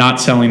from not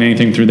selling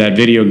anything through that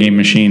video game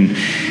machine.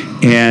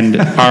 And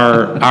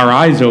our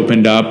eyes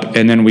opened up,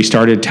 and then we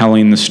started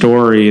telling the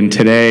story. And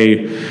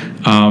today,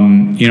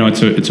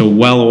 it's a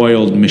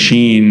well-oiled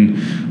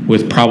machine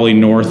with probably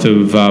north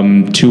of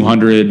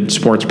 200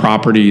 sports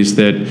properties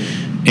that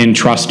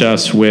entrust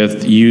us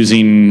with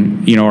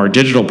using our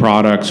digital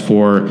products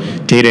for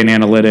data and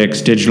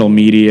analytics, digital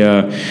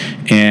media,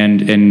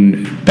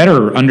 and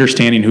better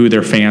understanding who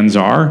their fans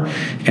are,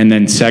 and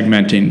then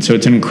segmenting. So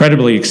it's an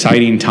incredibly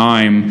exciting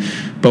time.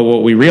 But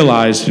what we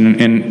realized,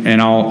 and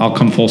I'll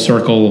come full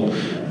circle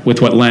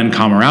with what Len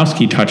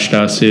Komorowski touched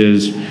us,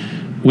 is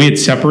we had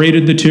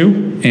separated the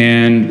two,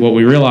 and what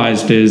we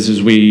realized is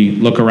as we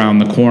look around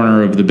the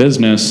corner of the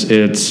business,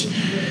 it's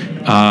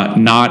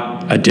not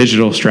a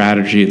digital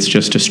strategy, it's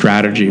just a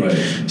strategy. Right.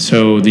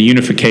 So the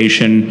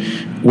unification,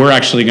 we're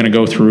actually going to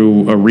go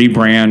through a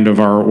rebrand of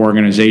our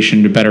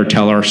organization to better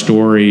tell our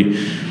story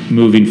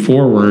moving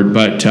forward,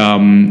 but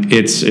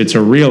it's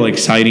a real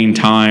exciting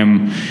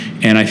time.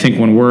 And I think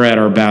when we're at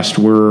our best,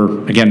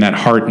 we're, again, that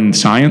heart and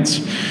science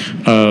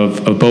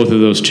of both of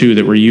those two,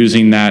 that we're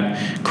using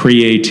that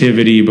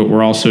creativity, but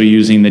we're also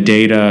using the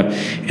data,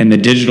 and the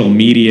digital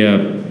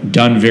media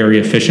done very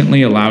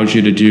efficiently allows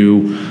you to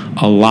do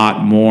a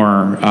lot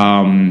more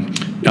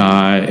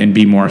and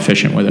be more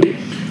efficient with it.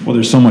 Well,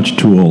 there's so much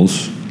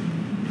tools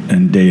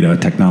and data,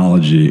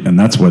 technology, and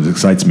that's what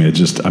excites me. It's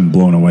just, I'm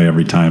blown away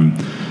every time.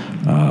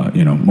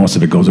 Most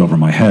of it goes over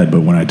my head,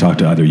 but when I talk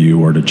to either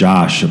you or to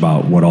Josh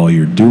about what all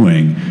you're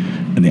doing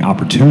and the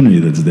opportunity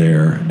that's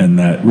there, and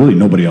that really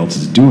nobody else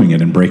is doing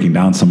it, and breaking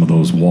down some of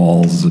those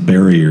walls,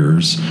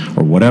 barriers,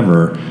 or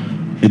whatever,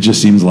 it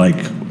just seems like,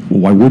 well,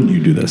 why wouldn't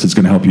you do this? It's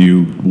going to help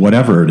you,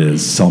 whatever it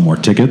is, sell more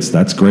tickets.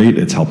 That's great.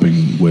 It's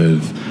helping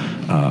with,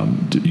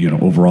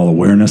 overall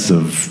awareness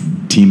of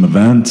team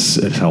events.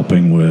 It's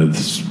helping with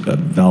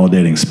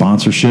validating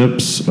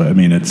sponsorships. I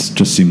mean, it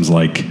just seems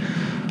like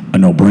a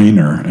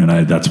no-brainer, and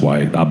that's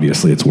why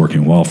obviously it's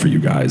working well for you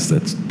guys.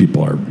 That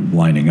people are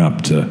lining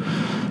up to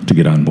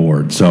get on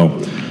board.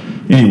 So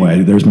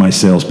anyway, there's my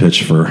sales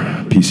pitch for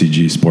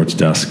PCG Sports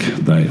Desk.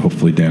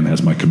 Hopefully Dan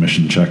has my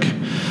commission check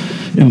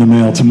in the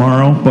mail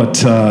tomorrow.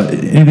 But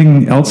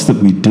anything else that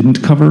we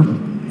didn't cover?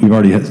 We've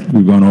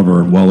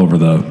gone well over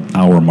the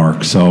hour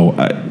mark. So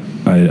I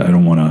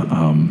don't want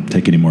to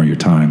take any more of your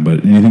time.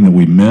 But anything that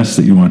we missed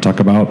that you want to talk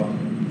about?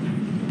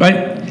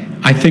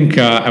 I think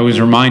I was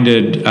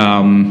reminded,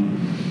 one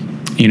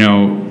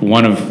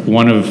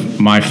of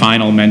my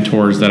final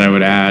mentors that I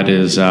would add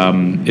is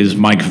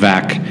Mike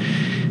Veck,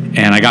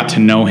 and I got to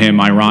know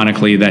him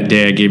ironically that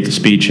day I gave the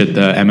speech at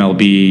the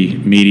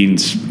MLB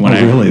meetines when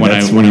I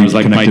was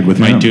like my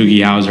Doogie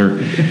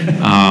Howser.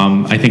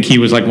 I think he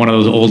was like one of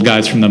those old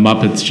guys from the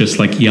Muppets, just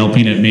like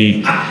yelping at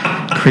me,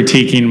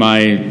 critiquing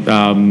my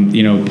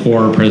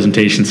poor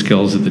presentation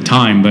skills at the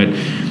time, but.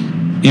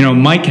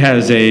 Mike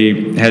has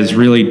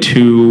really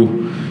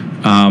two,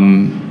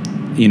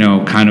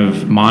 kind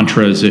of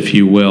mantras, if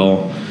you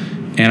will,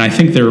 and I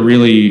think they're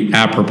really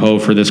apropos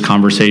for this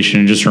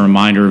conversation. And just a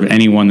reminder of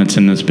anyone that's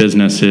in this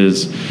business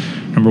is,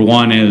 number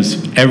one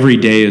is every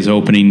day is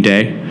opening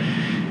day.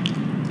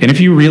 And if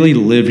you really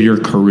live your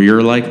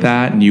career like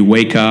that, and you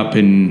wake up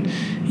and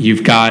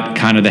you've got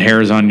kind of the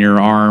hairs on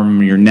your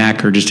arm, your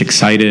neck, or just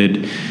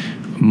excited.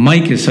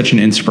 Mike is such an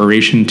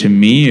inspiration to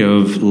me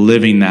of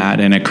living that,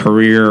 and a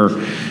career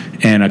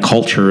and a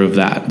culture of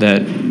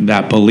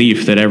that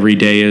belief that every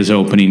day is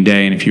opening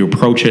day. And if you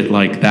approach it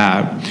like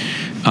that,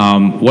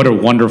 what a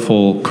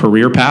wonderful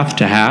career path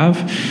to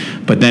have.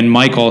 But then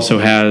Mike also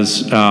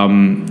has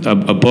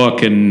a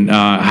book, and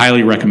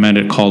highly recommend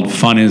it, called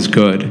Fun is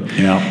Good.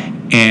 Yeah.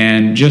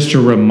 And just a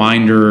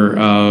reminder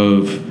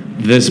of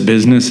this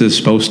business is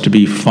supposed to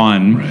be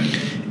fun,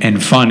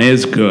 and fun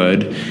is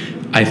good.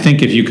 I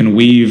think if you can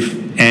weave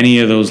any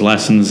of those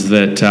lessons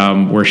that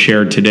were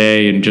shared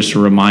today, and just a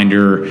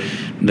reminder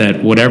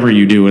that whatever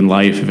you do in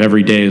life, if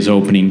every day is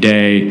opening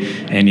day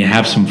and you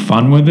have some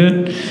fun with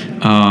it,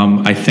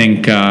 I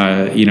think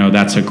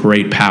that's a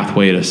great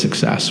pathway to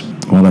success.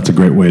 Well, that's a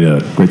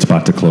great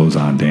spot to close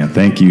on, Dan.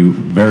 Thank you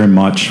very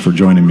much for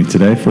joining me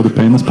today for the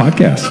Painless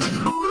Podcast.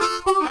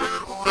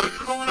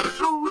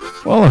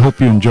 Well, I hope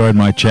you enjoyed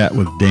my chat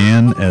with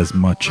Dan as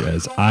much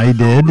as I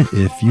did.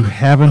 If you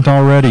haven't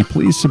already,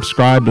 please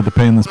subscribe to the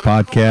Painless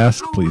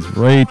Podcast. Please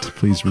rate,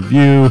 please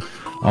review.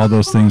 All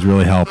those things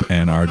really help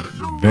and are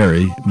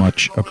very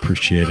much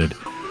appreciated.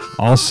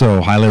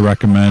 Also, highly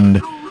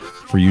recommend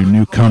for you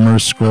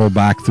newcomers, scroll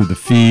back through the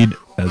feed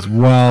as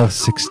well.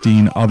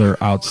 16 other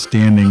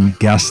outstanding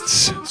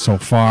guests so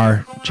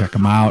far. Check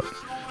them out.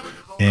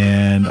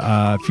 And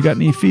if you got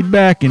any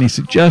feedback, any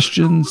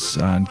suggestions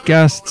on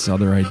guests,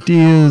 other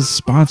ideas,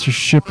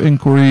 sponsorship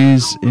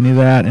inquiries, any of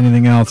that,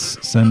 anything else,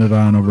 send it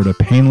on over to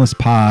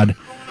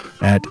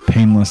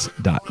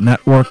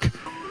painlesspod@painless.network.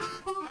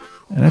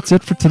 And that's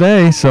it for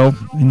today. So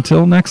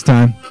until next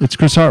time, it's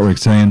Chris Hartwig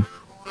saying,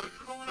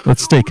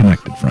 let's stay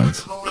connected,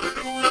 friends.